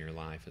you're at in your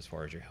life as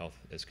far as your health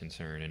is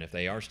concerned. And if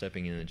they are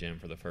stepping in the gym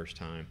for the first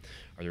time,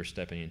 or they're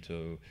stepping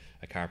into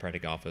a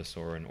chiropractic office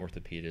or an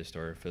orthopedist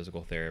or a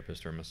physical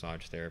therapist or a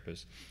massage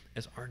therapist,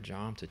 it's our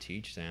job to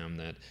teach them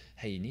that,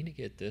 hey, you need to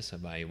get this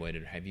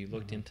evaluated. Have you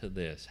looked into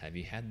this? Have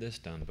you had this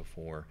done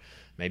before?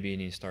 Maybe you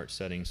need to start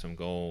setting some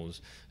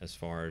goals as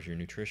far as your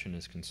nutrition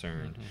is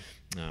concerned.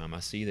 I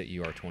see that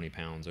you are 20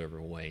 pounds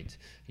overweight.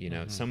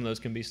 Some of those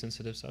can be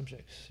sensitive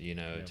subjects,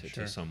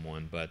 to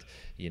someone, but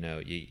you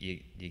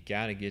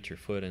got to get your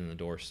foot in the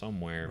door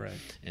somewhere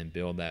and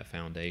build that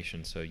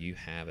foundation so you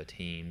have a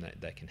team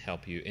that can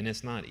help you. And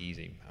it's not easy.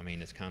 I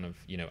mean, it's kind of,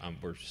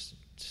 we're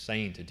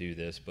saying to do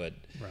this, but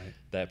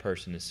that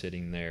person is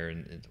sitting there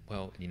and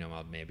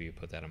I'll maybe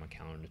put that on my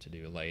calendar to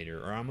do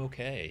later, or I'm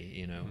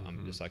okay.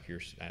 I'm just like the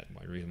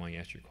reason why you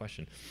asked your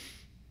question.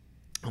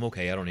 I'm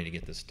okay. I don't need to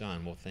get this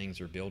done. Well, things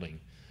are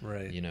building.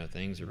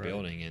 Things are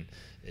building, and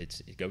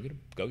it's go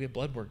get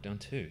blood work done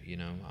too.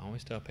 I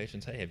always tell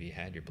patients, hey, have you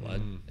had your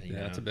blood?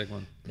 That's a big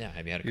one. Yeah,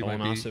 have you had a you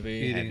colonoscopy? Might be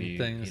eating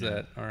things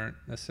that aren't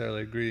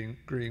necessarily agreeing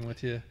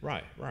with you.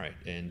 Right,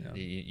 and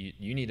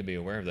you need to be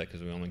aware of that,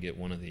 because we only get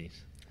one of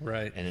these.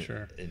 Right, and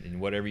sure. And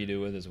whatever you do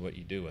with it is what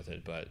you do with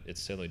it. But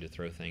it's silly to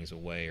throw things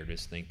away or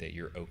just think that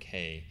you're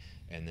okay,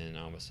 and then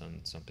all of a sudden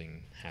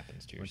something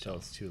happens to yourself. Until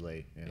it's too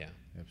late. Yeah,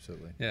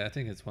 absolutely. Yeah, I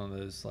think it's one of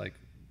those, like,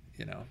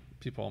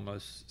 people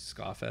almost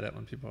scoff at it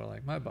when people are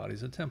like, my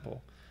body's a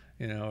temple,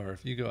 or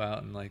if you go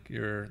out and like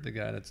you're the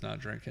guy that's not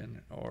drinking,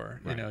 or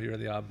Right. you're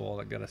the oddball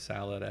that got a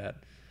salad at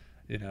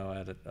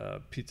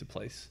a pizza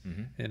place,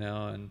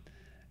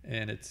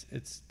 and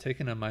it's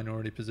taking a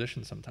minority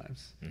position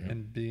sometimes,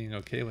 and being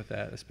okay with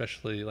that,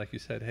 especially like you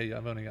said, hey,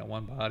 I've only got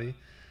one body.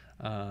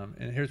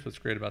 And here's what's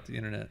great about the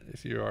internet.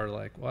 If you are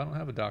like, well, I don't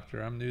have a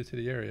doctor, I'm new to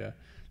the area,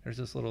 there's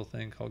this little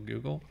thing called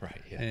Google.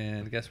 Right, yeah.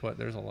 And guess what?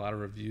 There's a lot of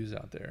reviews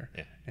out there.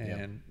 Yeah.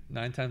 And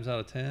 9 times out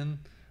of 10,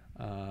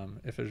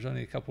 if there's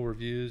only a couple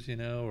reviews,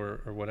 or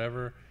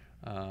whatever,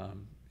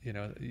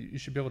 you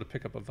should be able to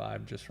pick up a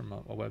vibe just from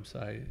a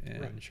website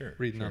and Right, sure,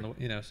 reading sure. on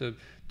the, so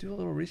do a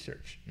little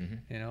research.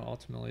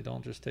 Ultimately,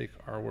 don't just take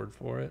our word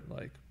for it.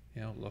 Like,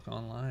 look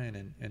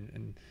online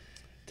and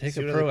take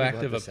See a what other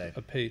people have to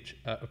proactive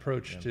say.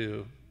 approach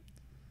to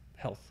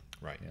health.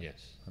 Right. Yeah,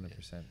 Yes.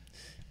 100%.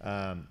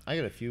 I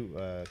got a few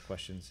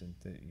questions, and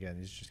again,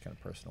 these are just kind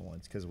of personal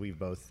ones because we've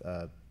both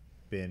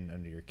been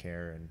under your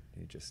care, and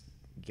you just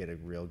get a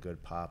real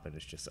good pop, and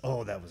it's just,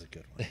 oh, that was a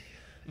good one.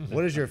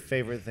 What is your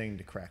favorite thing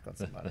to crack on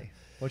somebody?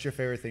 What's your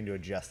favorite thing to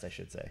adjust, I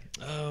should say?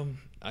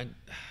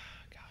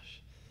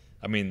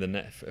 I mean, the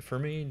neck for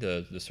me,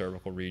 the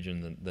cervical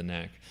region, the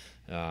neck,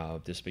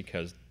 just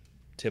because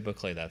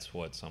typically that's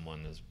what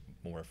someone is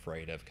more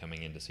afraid of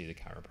coming in to see the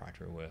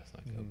chiropractor with.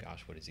 Like, oh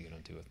gosh, what is he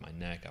going to do with my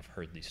neck? I've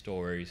heard these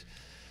stories,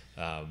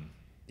 and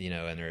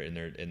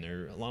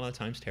they're a lot of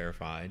times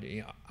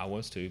terrified. I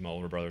was too. My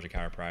older brother's a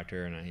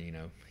chiropractor, and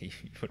he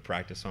would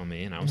practice on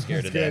me, and I was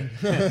scared to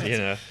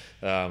death.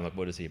 Like,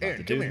 what is he about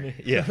to do to me?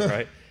 Yeah,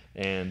 right.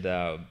 And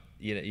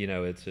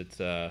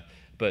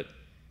but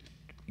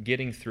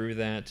getting through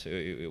that,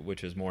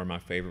 which is more my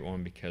favorite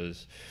one,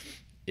 because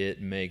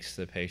it makes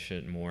the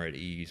patient more at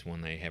ease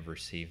when they have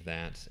received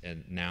that,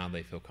 and now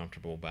they feel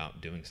comfortable about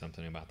doing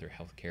something about their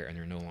health care, and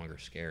they're no longer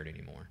scared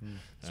anymore.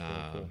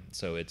 Cool.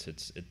 So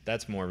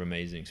that's more of an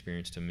amazing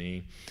experience to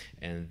me.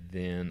 And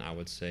then I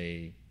would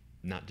say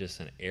not just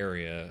an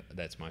area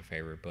that's my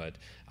favorite, but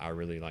I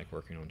really like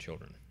working on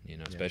children,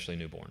 especially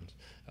newborns,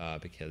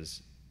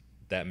 because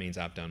that means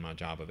I've done my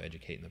job of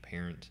educating the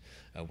parent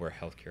where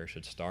healthcare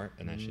should start,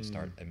 and that should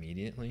start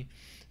immediately.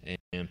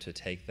 And to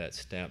take that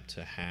step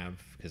to have,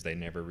 because they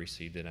never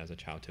received it as a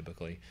child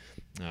typically,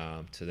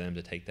 to them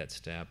to take that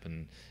step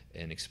and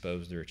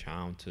expose their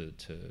child to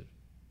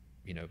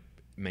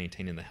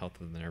maintaining the health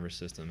of the nervous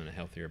system and a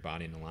healthier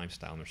body and a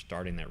lifestyle, and they're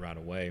starting that right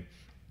away.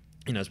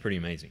 It's pretty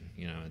amazing.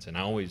 And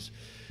I always,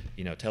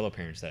 tell the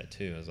parents that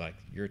too. It's like,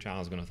 your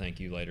child's going to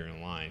thank you later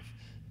in life,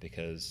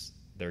 because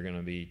they're going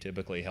to be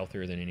typically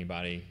healthier than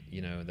anybody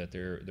that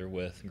they're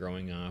with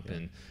growing up,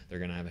 and they're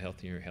going to have a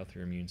healthier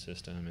immune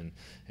system,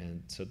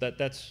 and so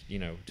that's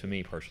to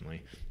me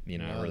personally, I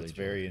really it's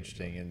very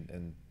interesting,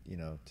 and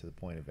to the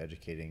point of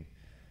educating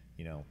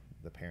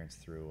the parents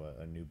through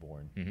a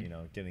newborn,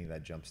 getting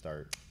that jump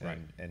start, Right.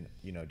 and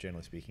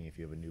generally speaking, if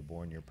you have a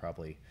newborn, you're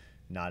probably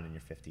not in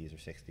your 50s or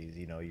 60s.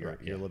 You're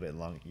Right, a little bit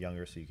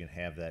younger, so you can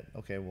have that.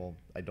 Okay, well,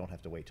 I don't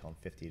have to wait till I'm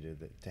 50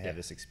 to have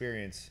this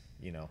experience.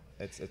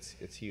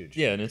 It's huge.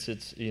 Yeah, and it's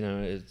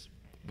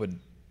would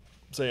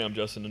say I'm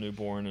just in a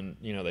newborn, and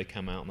they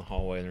come out in the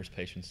hallway, and there's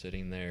patients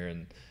sitting there,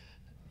 and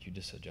you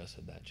just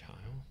adjusted that child,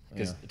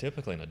 because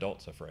typically an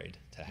adult's afraid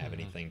to have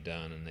anything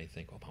done, and they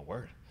think, oh my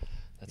word,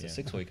 that's a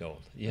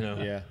 6-week-old.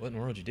 What in the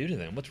world did you do to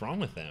them? What's wrong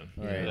with them?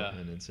 Right.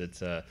 And it's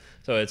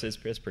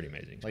pretty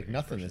amazing. Like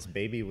nothing. This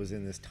baby was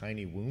in this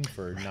tiny womb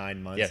for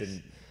 9 months. Yes.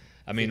 And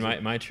I mean,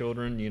 my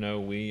children,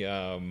 we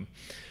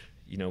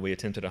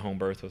attempted a home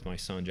birth with my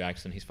son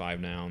Jackson. He's 5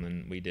 now, and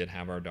then we did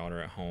have our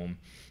daughter at home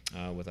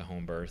with a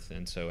home birth.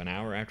 And so an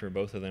hour after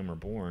both of them were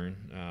born,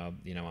 I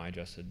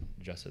adjusted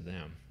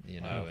them,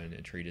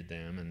 and treated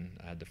them. And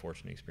I had the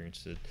fortunate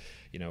experience that,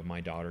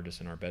 my daughter just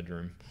in our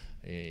bedroom,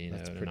 in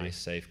a nice,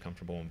 safe,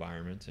 comfortable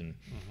environment, and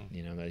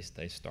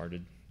they've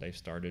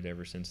started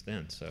ever since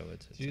then. So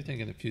it's. Do you think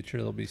in the future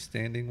there'll be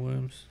standing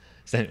wombs?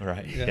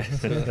 Right. Yeah,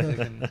 so that they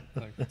can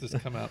just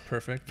come out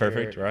perfect.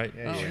 Perfect, right?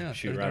 Yeah, Oh yeah,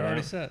 Shoot they're right already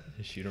out. set.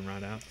 Shoot them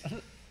right out.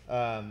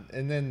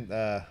 And then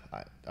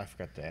I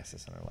forgot to ask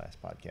this on our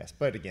last podcast,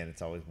 but again,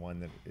 it's always one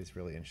that is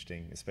really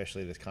interesting,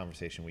 especially this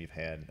conversation we've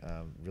had.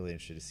 Really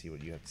interested to see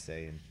what you have to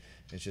say, and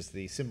it's just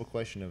the simple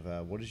question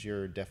of what is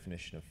your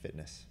definition of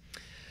fitness?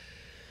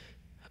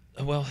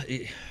 Well,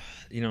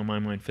 in my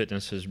mind,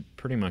 fitness is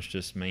pretty much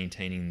just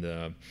maintaining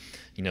the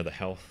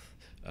health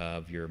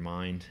of your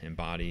mind and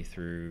body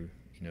through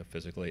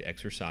physically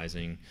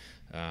exercising,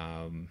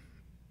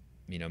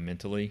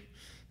 mentally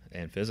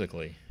and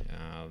physically,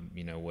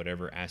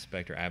 whatever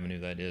aspect or avenue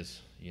that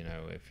is,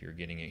 if you're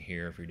getting it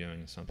here, if you're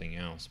doing something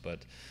else. But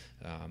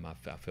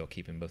I feel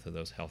keeping both of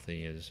those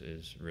healthy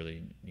is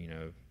really,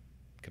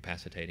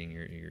 capacitating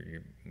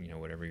your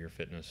whatever your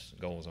fitness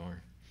goals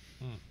are.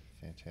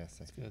 Fantastic.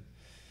 That's good.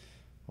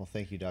 Well,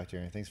 thank you, Dr.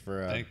 Aaron. Thanks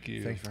for Thank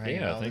you. Thanks for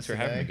hanging out. Thanks with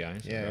for us having me, today.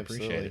 guys. Yeah, I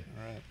appreciate absolutely. it.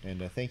 All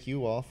right. And thank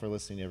you all for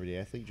listening to Everyday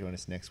Athlete. Join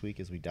us next week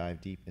as we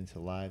dive deep into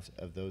the lives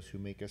of those who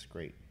make us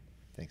great.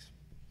 Thanks.